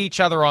they hate each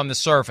other on the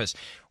surface,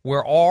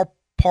 we're all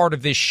part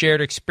of this shared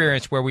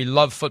experience where we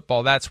love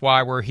football. That's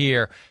why we're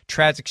here.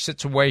 Tragic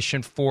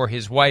situation for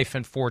his wife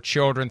and 4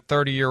 children.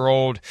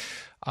 30-year-old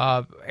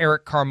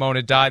Eric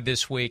Carmona died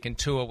this week, and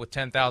Tua with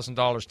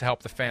 $10,000 to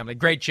help the family.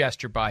 Great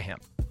gesture by him.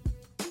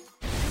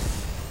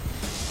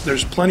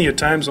 There's plenty of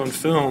times on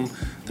film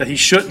that he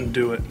shouldn't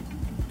do it.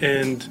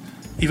 And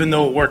even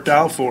though it worked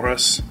out for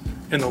us,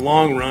 in the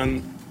long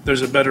run,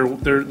 there's a better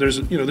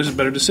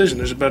decision.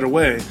 There's a better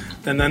way.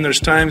 And then there's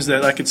times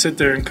that I could sit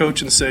there and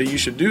coach and say, you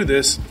should do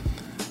this,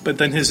 but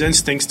then his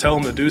instincts tell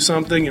him to do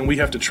something, and we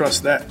have to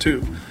trust that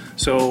too.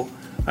 So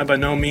I by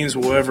no means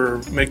will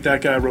ever make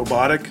that guy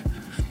robotic.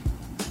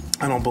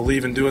 I don't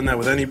believe in doing that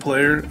with any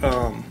player.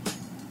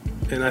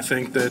 And I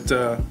think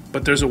that,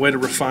 but there's a way to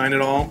refine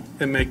it all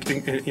and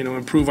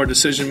improve our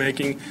decision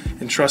making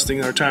and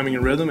trusting our timing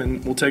and rhythm,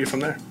 and we'll take it from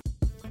there.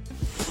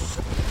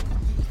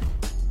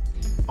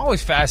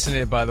 Always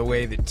fascinated by the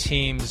way that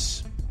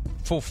teams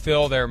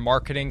fulfill their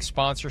marketing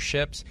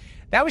sponsorships.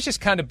 That was just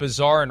kind of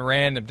bizarre and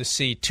random to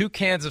see 2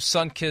 cans of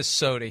Sunkist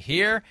soda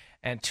here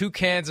and 2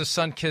 cans of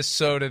Sunkist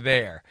soda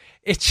there.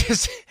 It's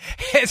just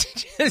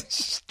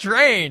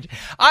strange.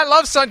 I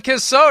love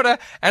Sunkist soda,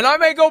 and I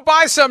may go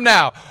buy some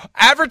now.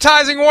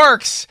 Advertising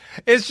works.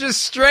 It's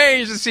just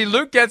strange to see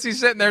Luke Getsy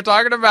sitting there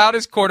talking about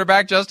his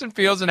quarterback, Justin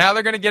Fields, and how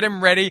they're going to get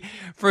him ready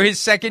for his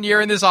second year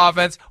in this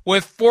offense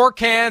with 4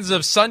 cans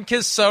of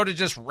Sunkist soda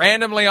just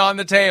randomly on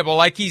the table,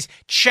 like he's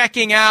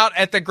checking out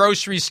at the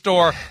grocery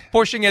store,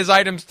 pushing his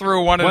items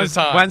through one at a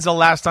time. When's the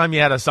last time you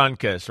had a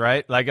Sunkist,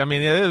 right? Like, I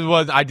mean, it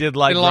was. I did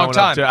like in a long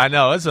time. I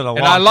know, it's been a long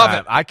time. And I love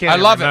it. I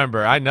can't love remember.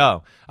 remember. I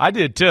know. I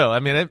did too. I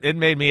mean, it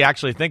made me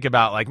actually think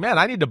about, like, man,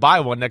 I need to buy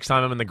one next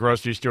time I'm in the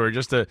grocery store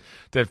just to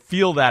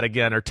feel that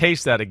again or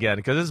taste that again,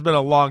 because it's been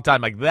a long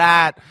time. Like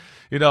that,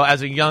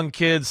 as a young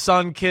kid,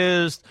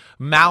 Sun-Kissed,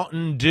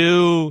 Mountain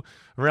Dew,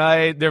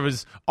 right? There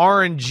was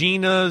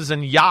Oranginas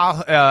and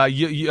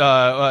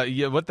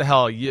what the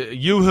hell?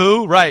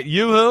 Yoo-hoo, right?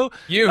 Yoo-hoo?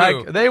 Yoo-hoo.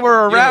 Like, they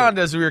were around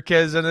as we were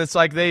kids, and it's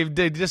like they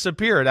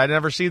disappeared. I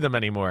never see them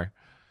anymore.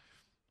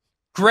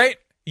 Great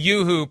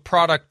Yoo-hoo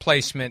product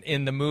placement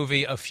in the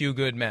movie A Few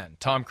Good Men.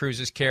 Tom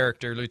Cruise's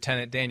character,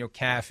 Lieutenant Daniel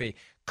Kaffee,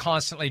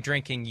 constantly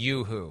drinking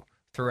Yoo-hoo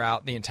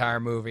throughout the entire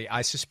movie.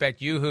 I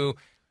suspect Yoo-hoo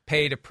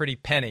paid a pretty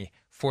penny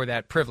for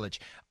that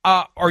privilege.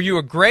 Are you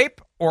a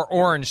grape or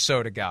orange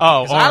soda guy? Oh,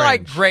 orange. I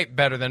like grape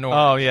better than orange.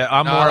 Oh, yeah,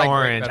 I'm more like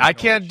orange. I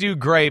can't do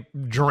grape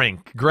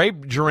drink.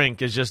 Grape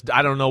drink is just,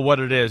 I don't know what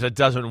it is. It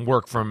doesn't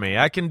work for me.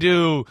 I can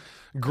do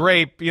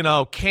grape,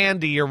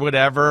 candy or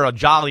whatever, a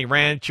Jolly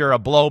Rancher, a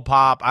Blow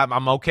Pop.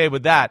 I'm okay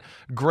with that.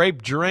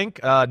 Grape drink,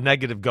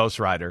 negative Ghost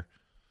Rider.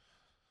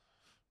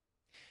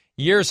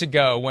 Years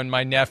ago, when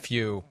my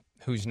nephew,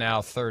 who's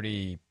now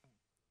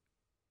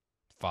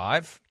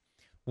 35,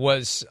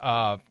 was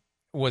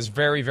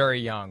very,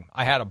 very young,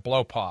 I had a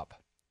Blow Pop.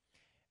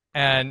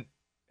 And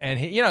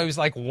he, he was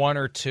like 1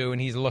 or 2, and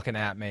he's looking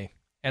at me.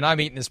 And I'm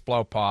eating this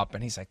Blow Pop,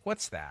 and he's like,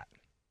 "What's that?"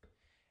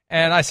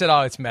 And I said,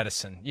 "Oh, it's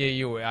medicine.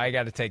 I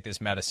got to take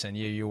this medicine.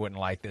 You wouldn't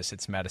like this.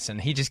 It's medicine."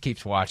 He just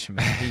keeps watching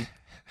me. He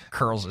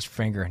curls his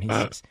finger, and he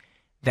says,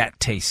 "That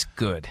tastes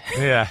good."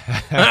 Yeah.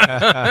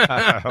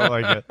 I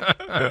like it.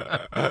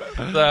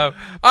 So,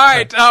 all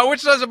right,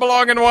 which doesn't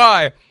belong and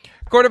why?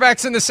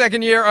 Quarterbacks in the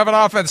second year of an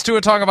offense: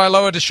 Tua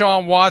Tagovailoa,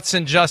 Deshaun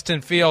Watson,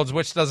 Justin Fields.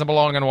 Which doesn't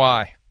belong and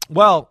why?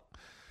 Well,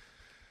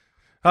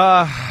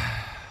 I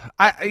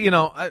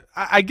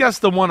guess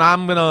the one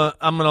I'm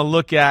gonna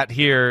look at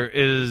here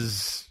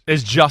is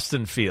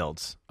Justin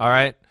Fields. All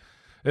right,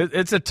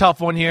 it's a tough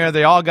one here.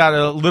 They all got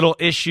a little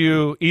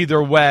issue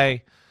either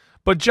way,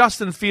 but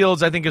Justin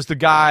Fields, I think, is the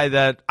guy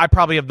that I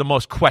probably have the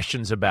most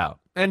questions about.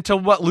 And to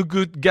what Luke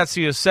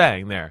Getsy is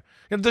saying there.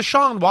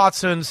 Deshaun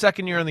Watson,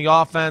 second year in the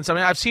offense, I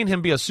mean, I've seen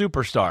him be a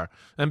superstar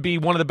and be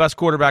one of the best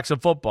quarterbacks in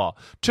football.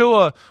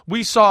 Tua,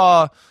 we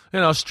saw,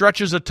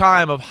 stretches of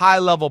time of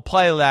high-level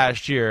play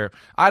last year.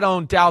 I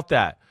don't doubt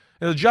that.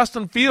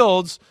 Justin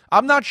Fields,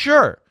 I'm not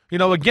sure.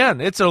 Again,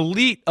 it's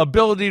elite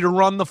ability to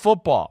run the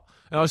football.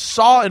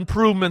 Saw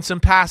improvements in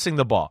passing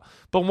the ball.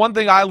 But one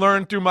thing I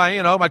learned through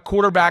my, my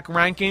quarterback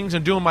rankings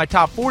and doing my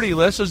top 40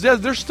 list is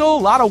there's still a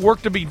lot of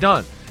work to be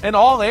done in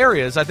all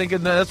areas. I think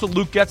that's what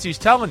Luke Getsy's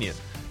telling you.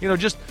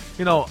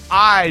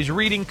 Eyes,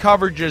 reading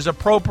coverages,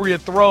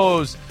 appropriate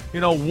throws,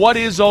 what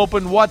is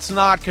open, what's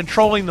not,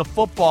 controlling the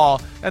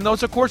football. And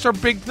those, of course, are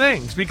big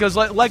things because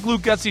like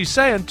Luke Getsy's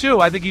saying,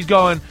 too, I think he's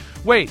going,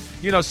 wait,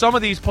 some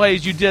of these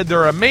plays you did,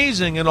 they're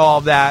amazing and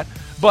all that,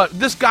 but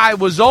this guy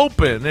was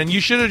open and you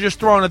should have just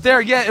thrown it there.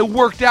 Yeah, it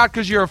worked out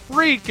because you're a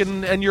freak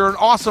and you're an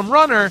awesome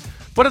runner,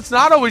 but it's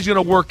not always going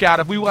to work out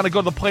if we want to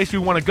go the place we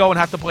want to go and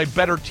have to play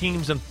better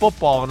teams in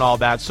football and all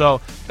that.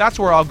 So that's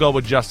where I'll go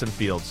with Justin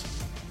Fields.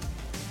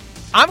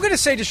 I'm going to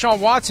say Deshaun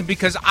Watson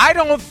because I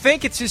don't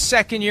think it's his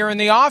second year in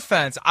the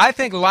offense. I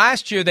think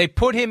last year they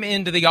put him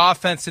into the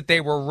offense that they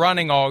were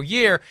running all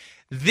year.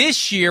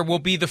 This year will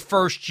be the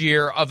first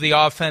year of the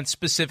offense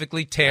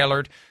specifically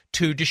tailored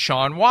to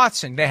Deshaun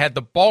Watson. They had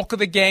the bulk of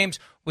the games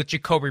with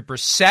Jacoby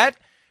Brissett.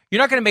 You're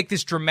not going to make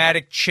this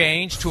dramatic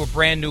change to a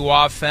brand new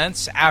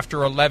offense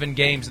after 11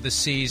 games of the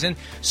season.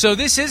 So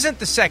this isn't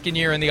the second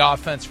year in the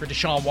offense for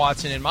Deshaun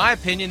Watson, in my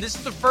opinion. This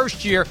is the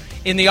first year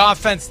in the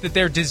offense that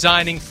they're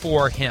designing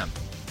for him.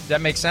 Does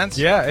that make sense?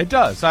 Yeah, it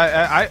does.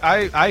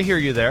 I hear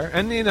you there.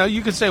 And,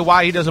 you could say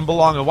why he doesn't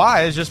belong and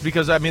why is just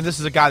because, this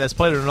is a guy that's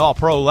played at an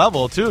all-pro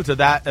level, too, to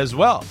that as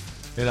well.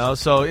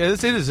 So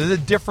it is a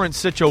different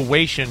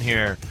situation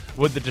here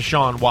with the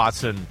Deshaun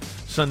Watson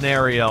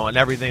scenario and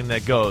everything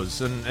that goes.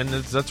 And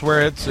that's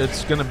where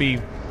it's going to be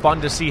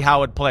fun to see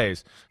how it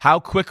plays. How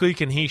quickly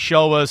can he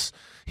show us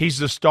he's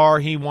the star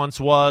he once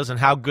was, and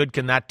how good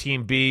can that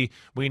team be?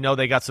 We know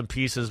they got some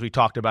pieces. We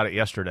talked about it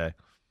yesterday.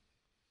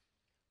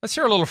 Let's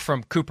hear a little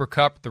from Cooper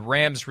Kupp, the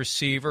Rams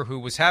receiver, who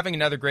was having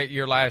another great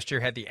year last year,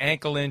 had the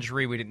ankle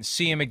injury. We didn't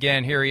see him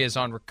again. Here he is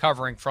on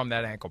recovering from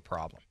that ankle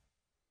problem.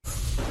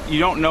 You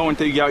don't know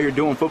until you get out here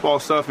doing football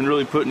stuff and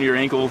really putting your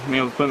ankle,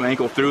 putting the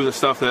ankle through the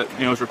stuff that,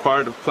 is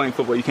required of playing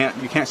football. You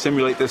can't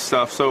simulate this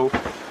stuff. So,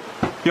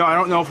 I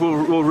don't know if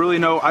we'll really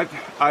know.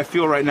 I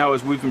feel right now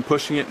as we've been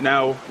pushing it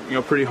now,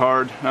 pretty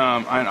hard.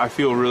 I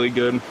feel really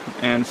good.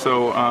 And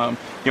so,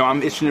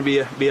 I'm itching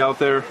to be out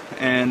there.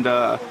 And,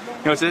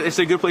 it's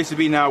a good place to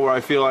be now where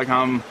I feel like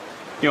I'm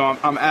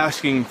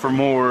asking for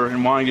more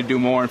and wanting to do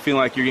more and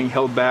feeling like you're getting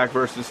held back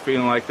versus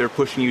feeling like they're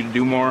pushing you to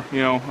do more,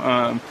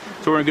 So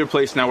we're in a good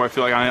place now where I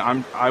feel like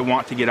I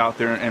want to get out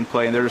there and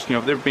play, and they're just,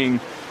 they're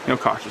being,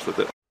 cautious with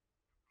it.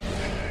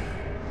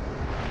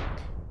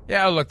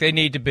 Yeah, look, they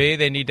need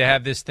to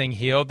have this thing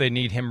healed. They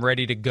need him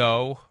ready to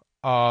go.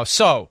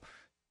 So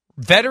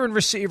veteran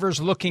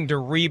receivers looking to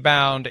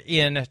rebound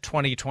in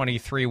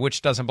 2023,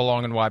 which doesn't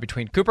belong and why,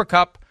 between Cooper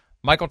Kupp,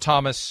 Michael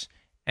Thomas,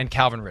 and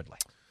Calvin Ridley.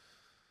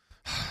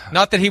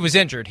 Not that he was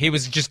injured. He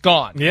was just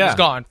gone. Yeah. He was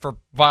gone for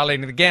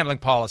violating the gambling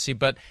policy,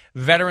 but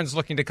veterans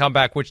looking to come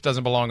back, which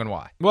doesn't belong and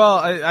why? Well,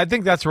 I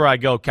think that's where I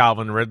go,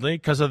 Calvin Ridley,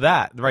 because of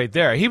that right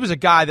there. He was a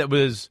guy that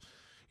was,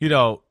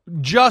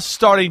 just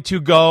starting to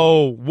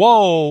go,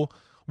 whoa,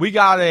 we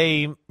got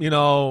a,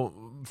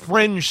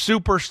 fringe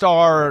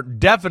superstar,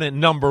 definite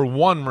number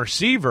one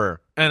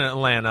receiver in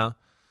Atlanta,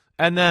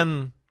 and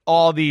then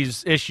all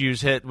these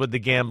issues hit with the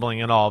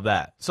gambling and all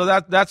that. So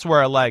that's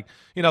where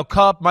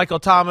Kupp, Michael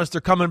Thomas, they're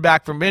coming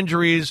back from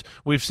injuries.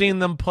 We've seen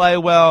them play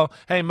well.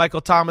 Hey,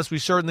 Michael Thomas, we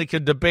certainly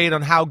could debate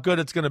on how good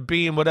it's going to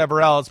be and whatever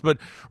else. But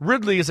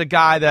Ridley is a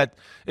guy that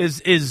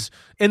is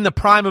in the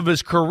prime of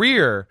his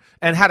career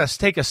and had to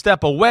take a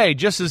step away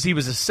just as he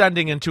was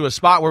ascending into a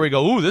spot where we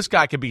go, ooh, this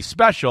guy could be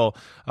special.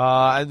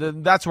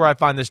 And that's where I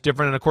find this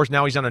different. And, of course,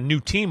 now he's on a new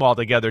team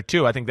altogether,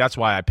 too. I think that's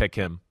why I pick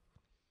him.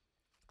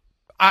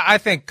 I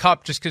think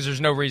Kupp, just because there's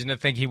no reason to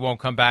think he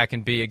won't come back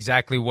and be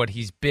exactly what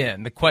he's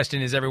been. The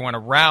question is everyone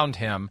around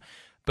him.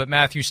 But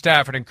Matthew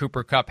Stafford and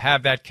Cooper Kupp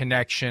have that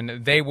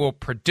connection. They will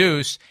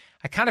produce.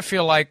 I kind of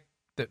feel like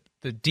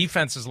the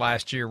defenses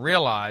last year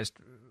realized,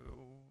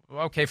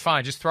 okay,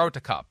 fine, just throw it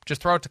to Kupp.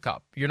 Just throw it to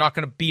Kupp. You're not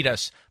going to beat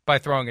us by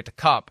throwing it to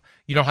Kupp.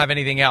 You don't have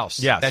anything else.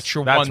 Yes, that's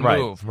your that's one right,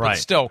 move. right. But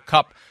still,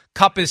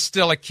 Kupp is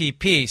still a key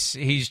piece.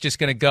 He's just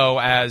going to go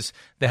as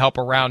the help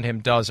around him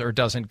does or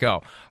doesn't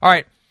go. All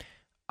right.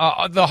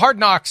 The Hard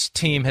Knocks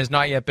team has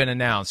not yet been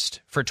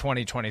announced for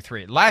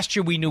 2023. Last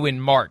year, we knew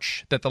in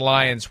March that the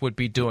Lions would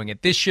be doing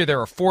it. This year,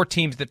 there are 4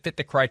 teams that fit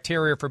the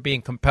criteria for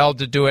being compelled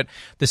to do it: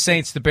 the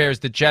Saints, the Bears,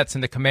 the Jets,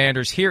 and the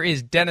Commanders. Here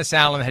is Dennis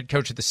Allen, head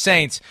coach of the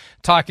Saints,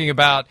 talking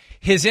about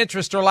his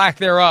interest or lack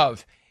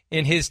thereof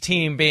in his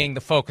team being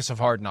the focus of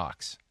Hard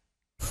Knocks.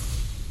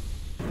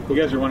 You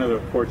guys are one of the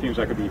 4 teams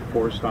that could be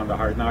forced on the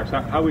Hard Knocks.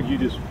 How would you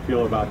just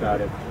feel about that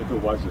if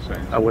it was the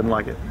Saints? I wouldn't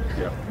like it.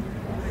 Yeah.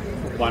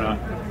 Why not?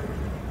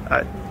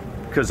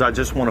 Because I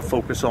just want to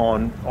focus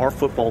on our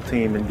football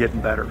team and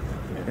getting better.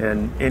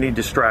 And any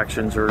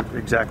distractions are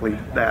exactly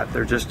that.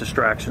 They're just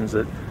distractions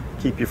that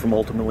keep you from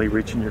ultimately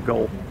reaching your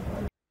goal.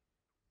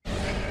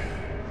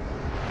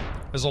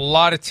 There's a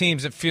lot of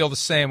teams that feel the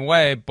same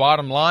way.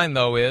 Bottom line,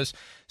 though, is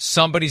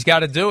somebody's got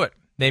to do it.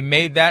 They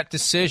made that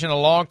decision a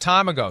long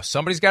time ago.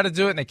 Somebody's got to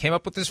do it, and they came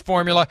up with this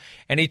formula.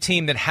 Any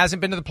team that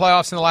hasn't been to the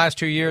playoffs in the last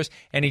 2 years,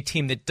 any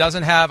team that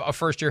doesn't have a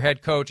first-year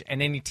head coach,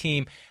 and any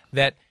team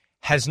that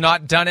has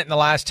not done it in the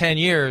last 10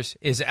 years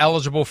is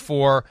eligible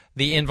for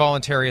the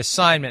involuntary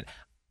assignment.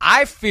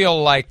 I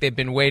feel like they've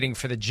been waiting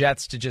for the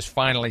Jets to just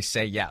finally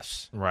say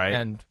yes. Right.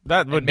 And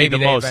that would maybe be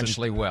the they most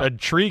eventually will.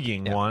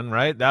 Intriguing one,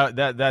 right?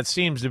 That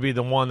seems to be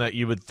the one that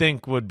you would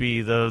think would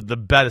be the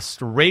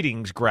best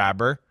ratings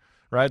grabber,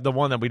 right? The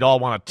one that we'd all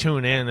want to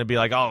tune in and be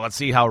like, oh, let's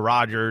see how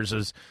Rodgers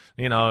is,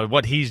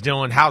 what he's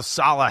doing, how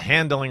Saleh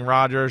handling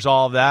Rodgers,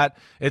 all of that.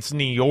 It's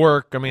New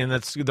York. I mean,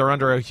 they're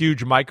under a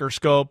huge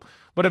microscope.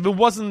 But if it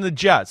wasn't the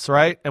Jets,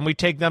 right, and we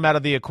take them out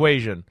of the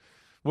equation,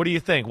 what do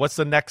you think? What's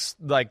the next,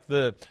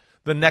 the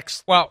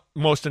next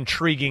most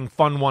intriguing,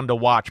 fun one to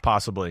watch,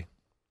 possibly?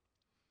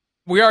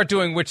 We are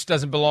doing which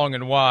doesn't belong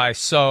and why,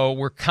 so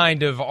we're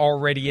kind of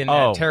already in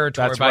that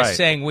territory by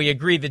saying we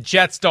agree the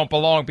Jets don't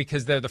belong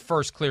because they're the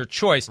first clear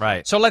choice.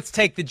 Right. So let's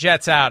take the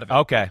Jets out of it.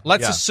 Okay.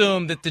 Let's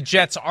assume that the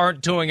Jets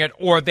aren't doing it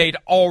or they'd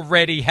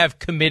already have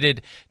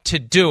committed to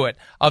do it.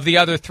 Of the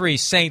other 3,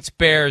 Saints,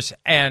 Bears,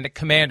 and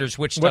Commanders,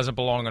 which doesn't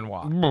belong and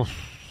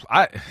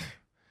why?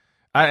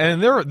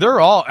 And they're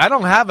all. I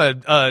don't have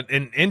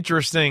an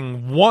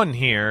interesting one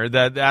here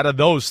that out of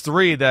those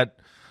 3 that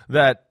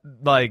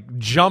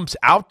jumps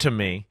out to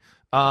me.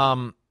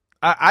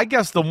 I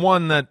guess the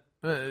one that,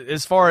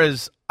 as far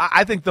as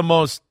I think the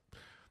most,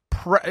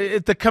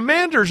 the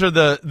Commanders or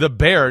the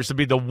Bears would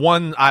be the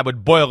one I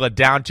would boil it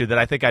down to that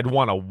I think I'd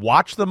want to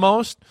watch the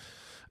most.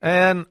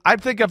 And I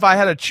think if I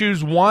had to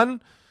choose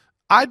one,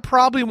 I'd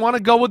probably want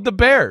to go with the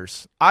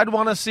Bears. I'd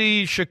want to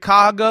see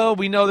Chicago.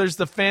 We know there's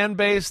the fan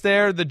base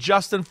there, the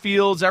Justin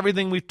Fields,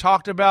 everything we've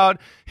talked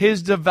about,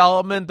 his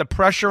development, the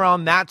pressure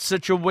on that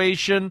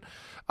situation.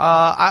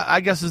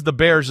 I guess the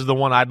Bears is the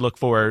one I'd look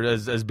for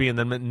as being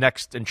the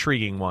next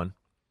intriguing one.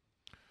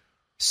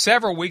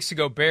 Several weeks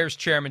ago, Bears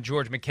chairman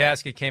George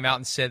McCaskey came out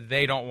and said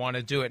they don't want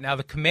to do it. Now,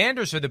 the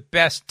Commanders are the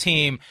best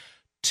team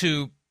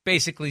to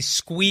basically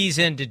squeeze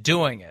into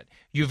doing it.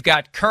 You've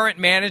got current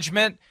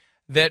management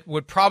that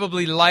would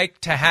probably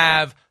like to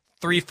have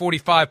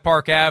 345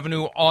 Park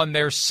Avenue on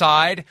their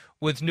side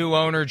with new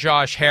owner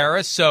Josh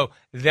Harris, so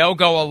they'll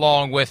go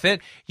along with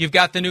it. You've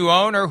got the new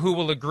owner who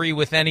will agree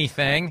with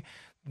anything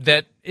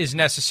that is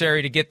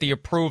necessary to get the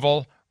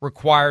approval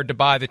required to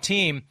buy the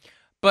team.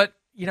 But,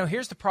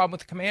 here's the problem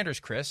with the Commanders,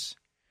 Chris.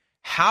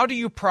 How do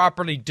you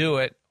properly do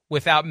it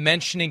without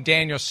mentioning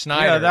Daniel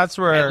Snyder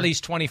at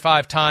least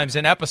 25 times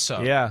an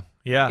episode? Yeah.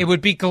 It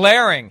would be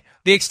glaring.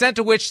 The extent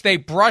to which they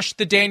brushed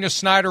the Daniel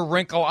Snyder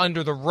wrinkle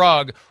under the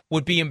rug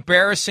would be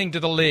embarrassing to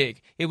the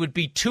league. It would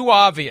be too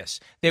obvious.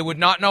 They would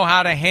not know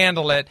how to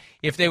handle it.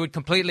 If they would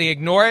completely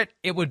ignore it,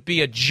 it would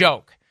be a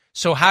joke.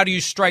 So how do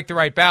you strike the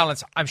right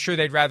balance? I'm sure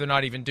they'd rather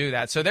not even do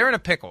that. So they're in a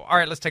pickle. All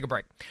right, let's take a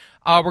break.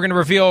 We're going to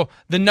reveal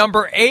the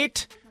number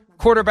 8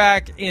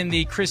 quarterback in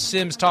the Chris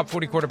Sims Top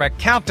 40 Quarterback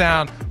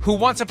Countdown, who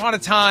once upon a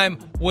time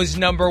was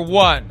number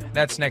 1.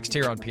 That's next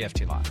here on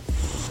PFT Live.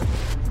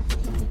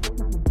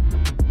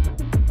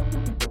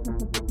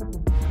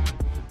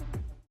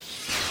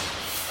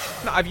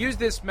 Now, I've used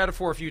this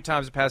metaphor a few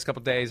times the past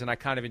couple days, and I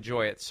kind of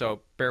enjoy it,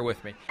 so bear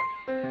with me.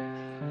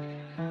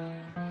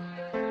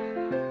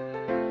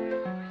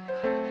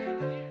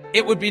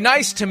 It would be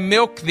nice to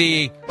milk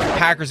the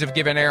Packers have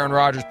given Aaron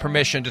Rodgers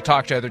permission to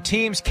talk to other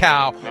teams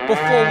cow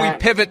before we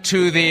pivot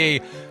to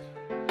the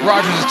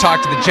Rodgers has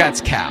talked to the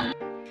Jets cow.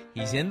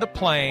 He's in the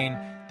plane,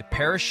 the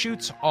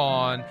parachute's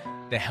on,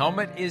 the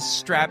helmet is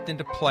strapped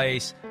into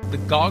place, the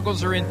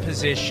goggles are in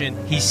position,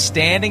 he's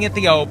standing at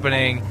the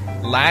opening.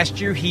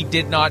 Last year he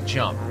did not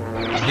jump.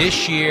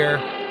 This year,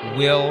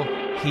 will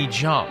he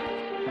jump?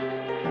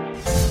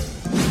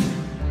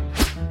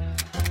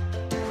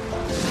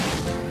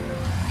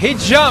 He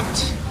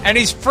jumped, and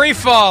he's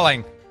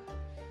free-falling.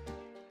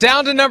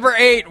 Down to number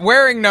 8,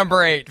 wearing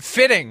number 8,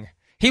 fitting.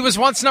 He was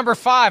once number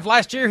 5.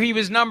 Last year he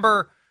was he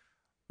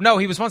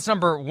was once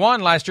number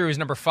 1. Last year he was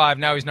number 5.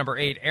 Now he's number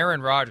 8.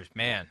 Aaron Rodgers,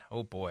 man,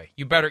 oh boy.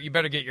 You better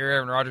get your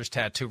Aaron Rodgers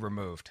tattoo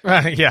removed.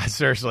 Yeah,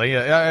 seriously.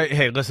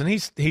 Hey, listen,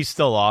 he's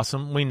still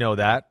awesome. We know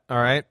that,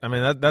 all right? I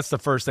mean, that's the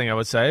first thing I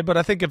would say. But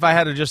I think if I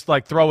had to just,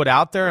 throw it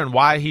out there and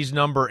why he's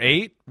number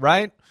 8,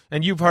 right?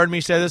 And you've heard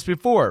me say this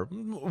before,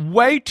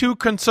 way too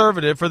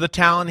conservative for the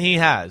talent he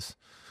has.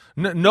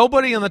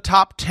 Nobody in the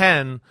top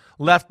 10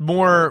 left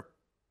more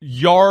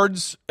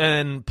yards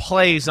and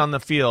plays on the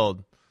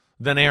field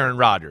than Aaron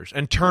Rodgers,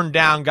 and turned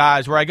down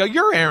guys where I go,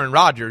 you're Aaron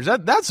Rodgers.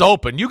 That's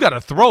open. You got to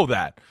throw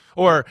that.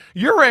 Or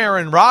you're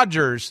Aaron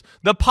Rodgers.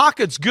 The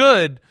pocket's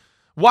good.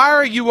 Why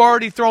are you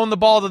already throwing the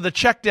ball to the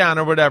check down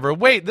or whatever?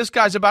 Wait, this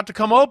guy's about to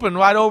come open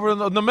right over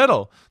in the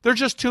middle. There's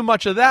just too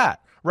much of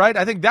that, right?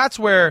 I think that's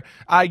where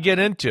I get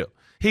into.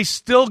 He's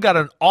still got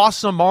an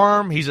awesome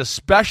arm. He's a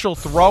special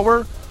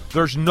thrower.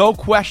 There's no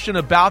question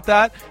about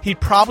that. He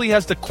probably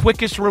has the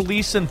quickest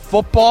release in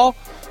football.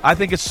 I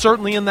think it's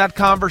certainly in that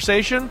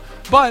conversation,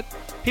 but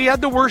he had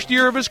the worst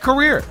year of his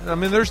career. I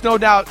mean, there's no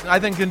doubt, I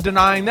think, in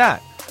denying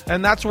that.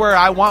 And that's where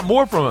I want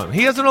more from him.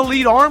 He has an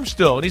elite arm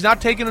still, and he's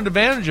not taking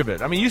advantage of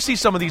it. I mean, you see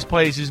some of these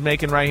plays he's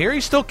making right here.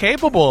 He's still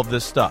capable of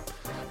this stuff.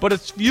 But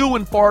it's few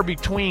and far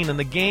between, and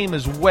the game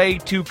is way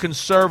too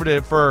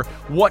conservative for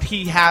what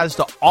he has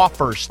to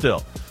offer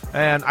still.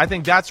 And I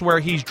think that's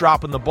where he's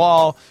dropping the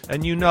ball.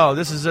 And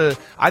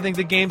I think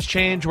the game's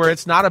changed where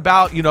it's not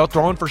about,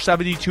 throwing for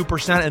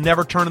 72% and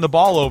never turning the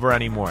ball over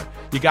anymore.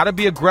 You got to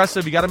be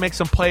aggressive. You got to make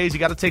some plays. You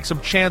got to take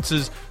some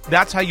chances.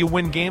 That's how you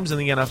win games in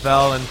the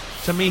NFL. And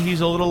to me,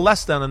 he's a little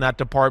less than in that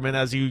department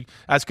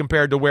as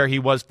compared to where he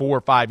was 4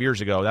 or 5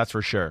 years ago. That's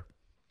for sure.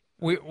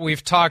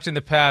 We've talked in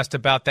the past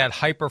about that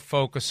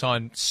hyper-focus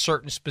on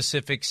certain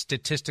specific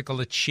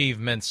statistical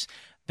achievements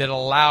that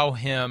allow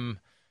him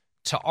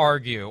to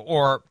argue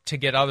or to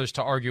get others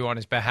to argue on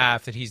his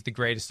behalf that he's the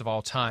greatest of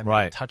all time.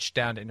 Right.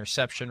 Touchdown to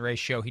interception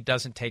ratio. He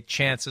doesn't take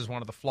chances.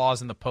 One of the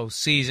flaws in the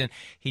postseason.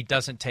 He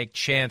doesn't take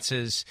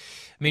chances.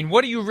 I mean,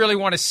 what do you really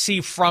want to see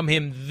from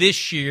him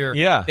this year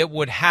that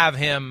would have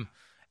him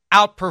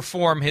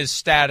outperform his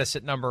status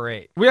at number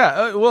 8?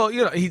 Yeah,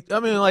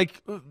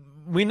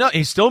 we know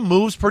he still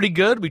moves pretty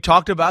good. We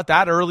talked about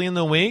that early in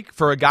the week.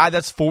 For a guy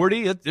that's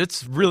 40,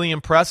 it's really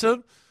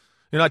impressive.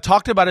 I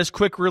talked about his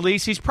quick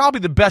release. He's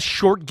probably the best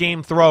short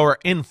game thrower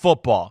in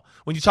football.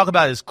 When you talk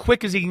about as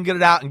quick as he can get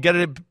it out and get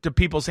it to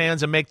people's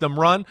hands and make them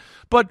run.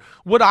 But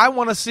what I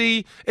want to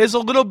see is a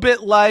little bit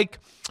like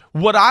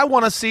what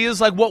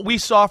we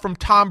saw from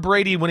Tom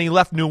Brady when he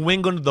left New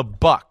England to the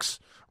Bucs,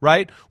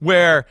 right?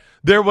 Where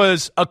there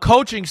was a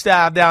coaching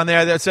staff down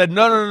there that said,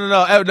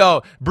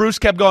 no. Bruce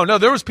kept going. No,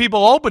 there was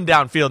people open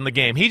downfield in the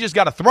game. He just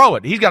got to throw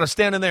it. He's got to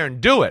stand in there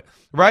and do it,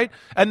 right?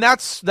 And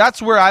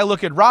that's where I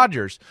look at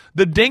Rodgers.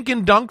 The dink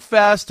and dunk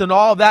fest and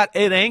all that,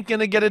 it ain't going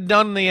to get it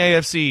done in the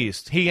AFC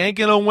East. He ain't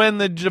going to win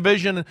the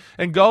division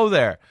and go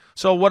there.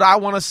 So what I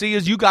want to see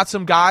is you got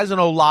some guys in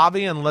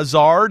Olave and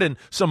Lazard and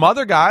some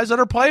other guys that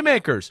are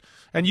playmakers.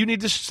 And you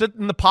need to sit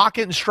in the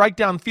pocket and strike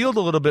downfield a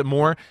little bit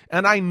more.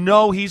 And I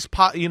know he's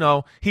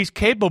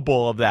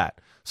capable of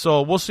that.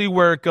 So we'll see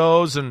where it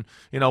goes. And,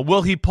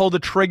 will he pull the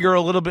trigger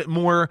a little bit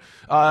more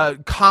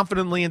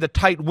confidently into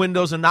tight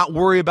windows and not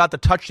worry about the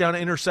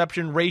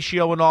touchdown-interception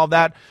ratio and all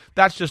that?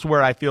 That's just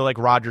where I feel like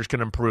Rodgers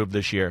can improve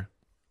this year.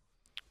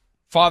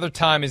 Father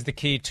time is the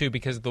key, too,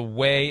 because of the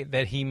way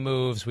that he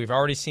moves. We've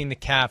already seen the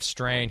calf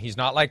strain. He's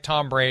not like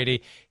Tom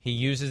Brady. He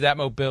uses that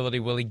mobility.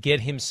 Will he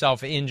get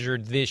himself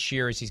injured this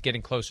year as he's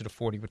getting closer to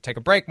 40? We'll take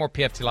a break. More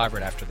PFT Live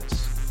right after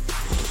this.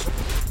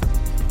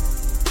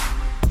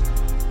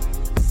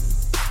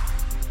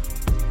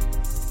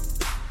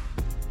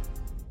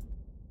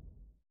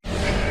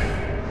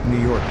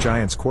 New York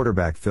Giants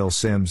quarterback Phil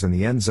Simms in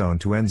the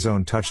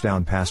end-zone-to-end-zone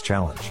touchdown pass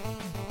challenge.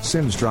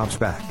 Simms drops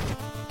back.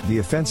 The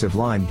offensive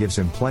line gives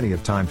him plenty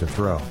of time to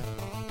throw.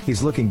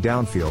 He's looking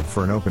downfield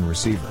for an open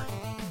receiver.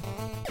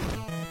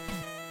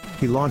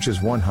 He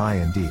launches one high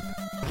and deep.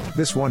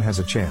 This one has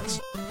a chance.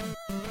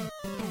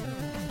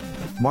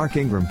 Mark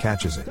Ingram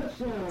catches it.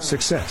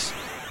 Success.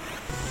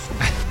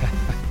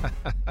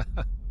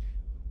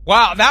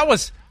 Wow, that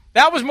was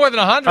more than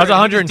 100. That was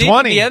 120. Deep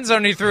in the end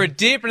zone, he threw it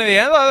deep into the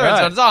end zone.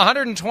 Right. It's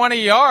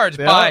 120 yards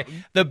by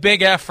the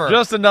big effort.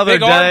 Just another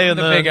day in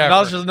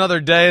just another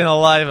day in the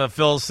life of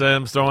Phil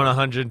Simms throwing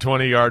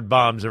 120-yard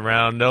bombs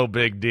around. No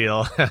big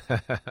deal.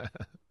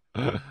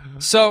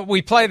 So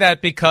we play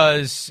that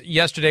because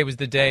yesterday was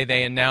the day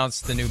they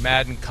announced the new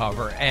Madden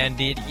cover,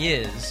 and it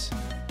is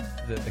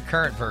the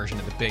current version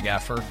of the big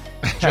effort,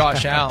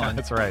 Josh Allen.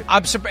 That's right.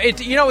 I'm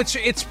surprised.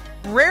 It's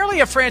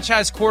rarely a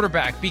franchise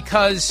quarterback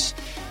because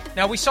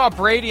now we saw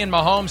Brady and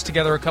Mahomes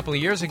together a couple of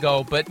years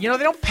ago, but they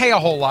don't pay a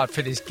whole lot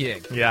for this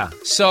gig. Yeah.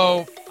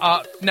 So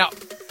now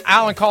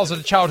Allen calls it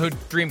a childhood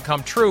dream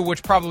come true,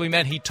 which probably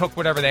meant he took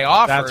whatever they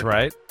offered. That's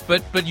right.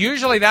 But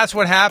usually that's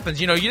what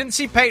happens. You didn't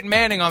see Peyton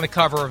Manning on the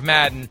cover of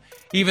Madden,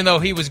 even though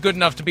he was good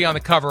enough to be on the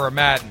cover of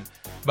Madden.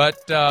 But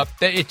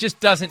it just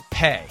doesn't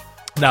pay.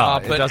 No,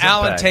 it but doesn't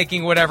Allen pay.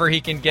 Taking whatever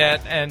he can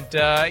get, and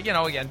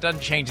again,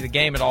 doesn't change the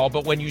game at all.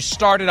 But when you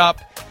start it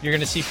up, you're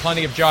going to see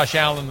plenty of Josh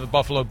Allen and the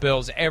Buffalo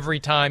Bills every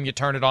time you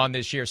turn it on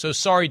this year. So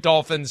sorry,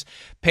 Dolphins,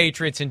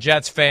 Patriots, and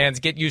Jets fans,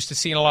 get used to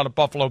seeing a lot of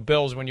Buffalo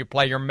Bills when you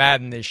play your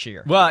Madden this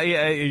year. Well,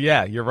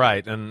 yeah, you're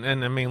right, and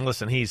I mean,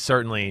 listen, he's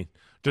certainly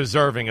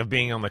deserving of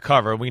being on the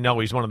cover. We know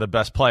he's one of the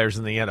best players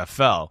in the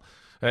NFL.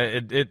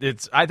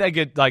 I think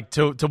it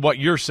to what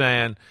you're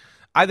saying.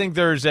 I think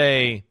there's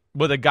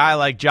with a guy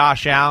like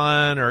Josh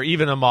Allen or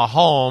even a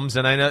Mahomes,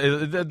 and I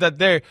know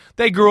that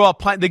they grew up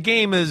playing. The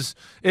game is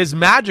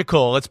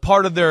magical. It's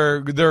part of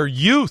their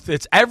youth.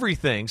 It's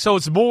everything. So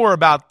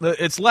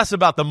it's less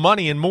about the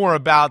money and more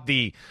about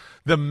the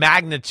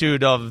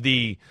magnitude of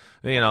the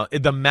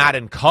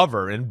Madden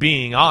cover and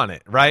being on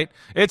it, right?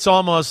 It's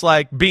almost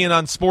like being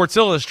on Sports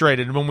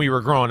Illustrated when we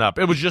were growing up.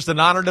 It was just an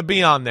honor to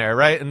be on there,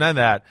 right? And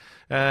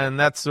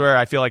that's where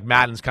I feel like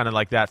Madden's kind of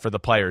like that for the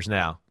players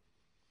now.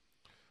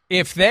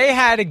 If they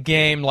had a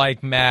game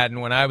like Madden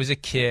when I was a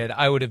kid,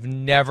 I would have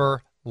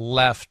never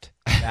left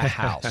the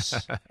house.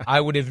 I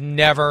would have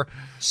never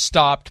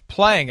stopped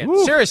playing it.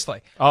 Woo.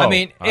 Seriously. Oh, I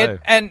mean,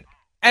 and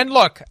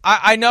look,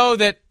 I know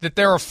that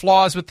there are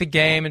flaws with the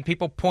game, and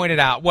people point it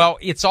out. Well,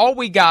 it's all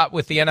we got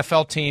with the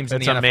NFL teams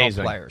and It's the NFL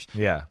amazing. players.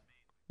 Yeah.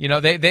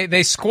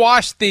 They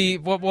squashed the,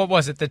 what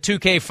was it, the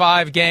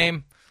 2K5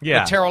 game?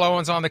 Yeah. With Terrell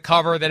Owens on the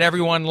cover that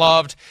everyone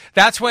loved.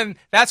 That's when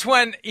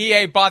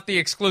EA bought the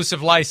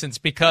exclusive license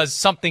because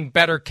something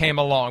better came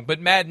along. But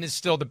Madden is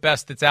still the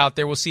best that's out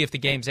there. We'll see if the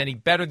game's any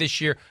better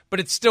this year, but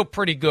it's still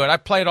pretty good. I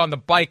play it on the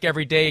bike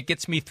every day. It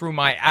gets me through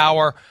my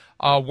hour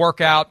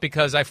workout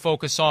because I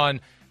focus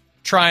on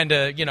trying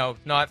to,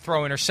 not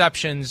throw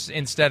interceptions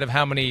instead of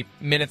how many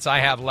minutes I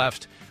have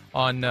left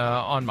on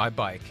my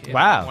bike.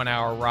 Wow. 1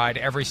 hour ride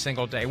every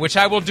single day, which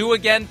I will do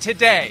again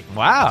today.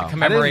 Wow.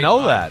 I didn't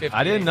know that.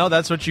 I didn't know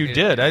that's what you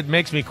did. It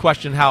makes me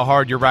question how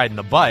hard you're riding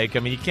the bike. I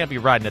mean, you can't be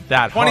riding it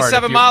that hard.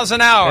 27 miles an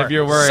hour. If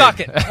you're worried.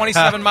 Suck it.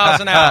 27 miles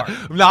an hour.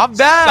 Not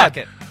bad. Suck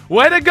it.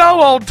 Way to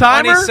go, old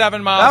timer.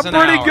 27 miles an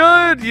hour. That's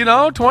pretty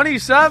good.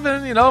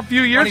 27. A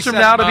few years from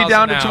now, to be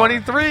down to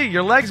 23.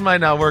 Your legs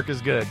might not work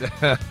as good.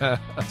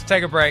 Let's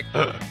take a break.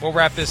 We'll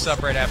wrap this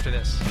up right after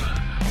this.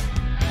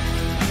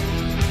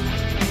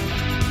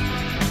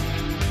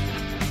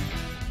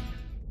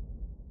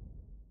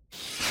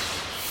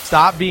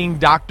 Stop being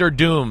Dr.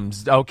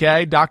 Dooms,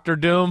 okay? Dr.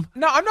 Doom?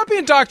 No, I'm not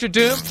being Dr.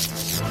 Doom.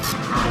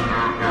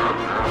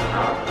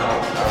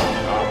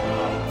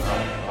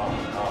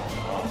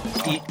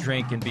 Eat,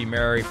 drink, and be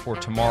merry, for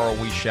tomorrow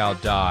we shall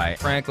die.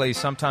 Frankly,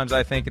 sometimes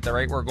I think at the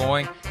rate we're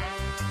going,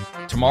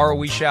 tomorrow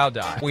we shall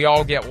die. We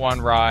all get one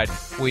ride,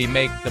 we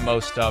make the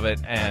most of it,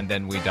 and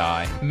then we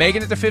die.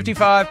 Making it to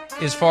 55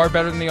 is far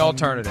better than the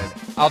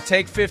alternative. I'll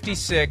take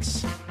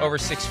 56 over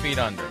 6 feet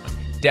under.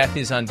 Death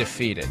is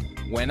undefeated.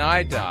 When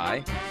I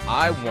die,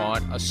 I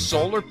want a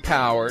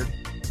solar-powered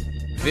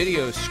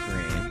video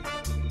screen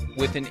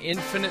with an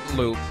infinite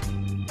loop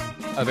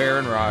of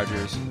Aaron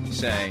Rodgers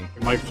saying,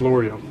 Mike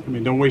Florio. I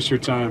mean, don't waste your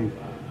time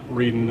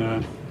reading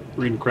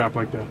crap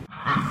like that.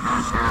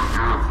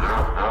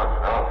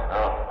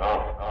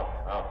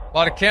 A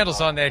lot of candles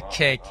on that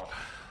cake.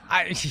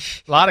 A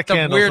lot of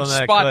candles weird on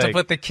that spot cake. to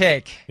put the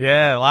cake.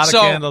 Yeah, a lot of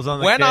candles on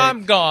the cake. When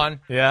I'm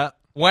gone,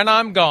 when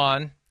I'm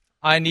gone,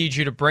 I need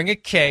you to bring a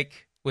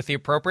cake with the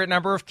appropriate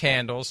number of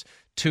candles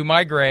to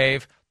my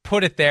grave,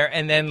 put it there,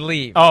 and then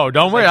leave. Oh,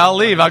 don't worry, I'll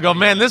leave. I'll go,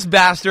 man, this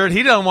bastard,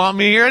 he don't want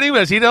me here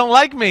anyways. He don't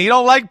like me. He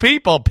don't like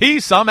people.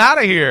 Peace, I'm out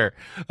of here.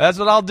 That's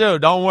what I'll do.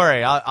 Don't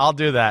worry, I'll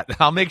do that.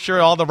 I'll make sure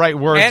all the right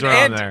words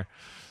are on there.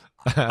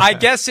 I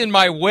guess in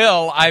my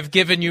will, I've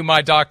given you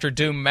my Dr.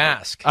 Doom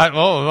mask.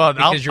 I'll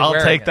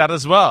take it. that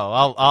as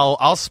well.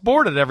 I'll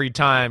sport it every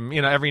time,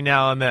 every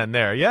now and then.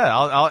 There, yeah.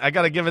 I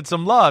got to give it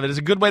some love. It is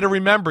a good way to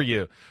remember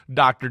you,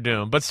 Dr.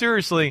 Doom. But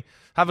seriously,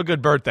 have a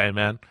good birthday,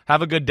 man.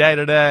 Have a good day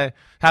today.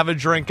 Have a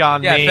drink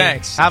on me. Yeah,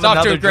 thanks. Have It's off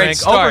to another a great drink.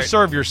 start.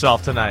 Overserve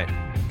yourself tonight.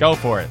 Go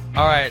for it.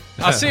 All right.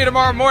 I'll see you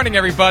tomorrow morning,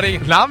 everybody.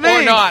 Not me.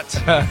 Or not. See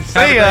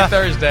Have ya. a great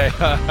Thursday.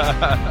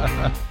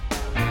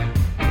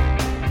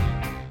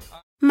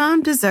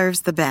 Mom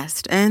deserves the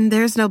best, and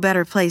there's no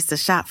better place to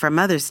shop for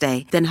Mother's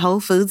Day than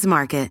Whole Foods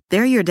Market.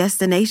 They're your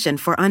destination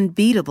for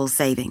unbeatable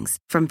savings,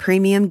 from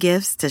premium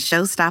gifts to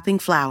show-stopping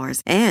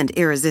flowers and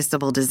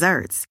irresistible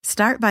desserts.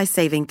 Start by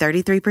saving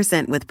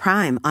 33% with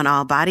Prime on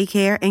all body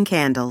care and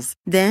candles.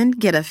 Then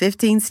get a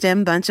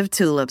 15-stem bunch of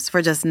tulips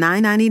for just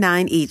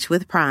 $9.99 each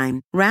with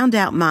Prime. Round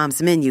out Mom's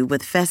menu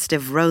with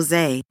festive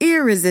rosé,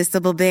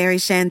 irresistible berry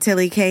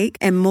chantilly cake,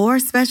 and more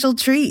special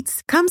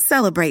treats. Come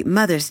celebrate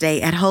Mother's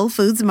Day at Whole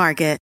Foods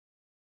Market.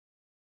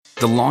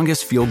 The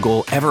longest field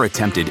goal ever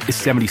attempted is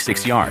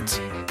 76 yards.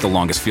 The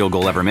longest field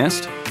goal ever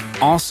missed?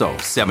 Also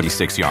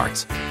 76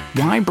 yards.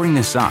 Why bring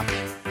this up?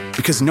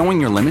 Because knowing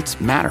your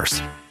limits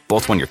matters,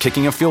 both when you're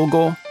kicking a field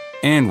goal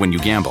and when you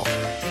gamble.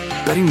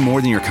 Betting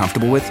more than you're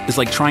comfortable with is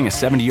like trying a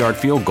 70-yard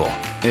field goal.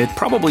 It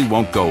probably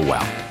won't go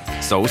well.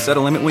 So set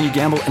a limit when you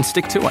gamble and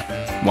stick to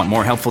it. Want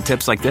more helpful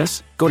tips like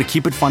this? Go to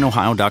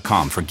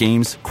keepitfunohio.com for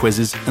games,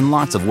 quizzes, and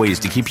lots of ways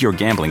to keep your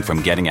gambling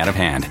from getting out of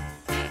hand.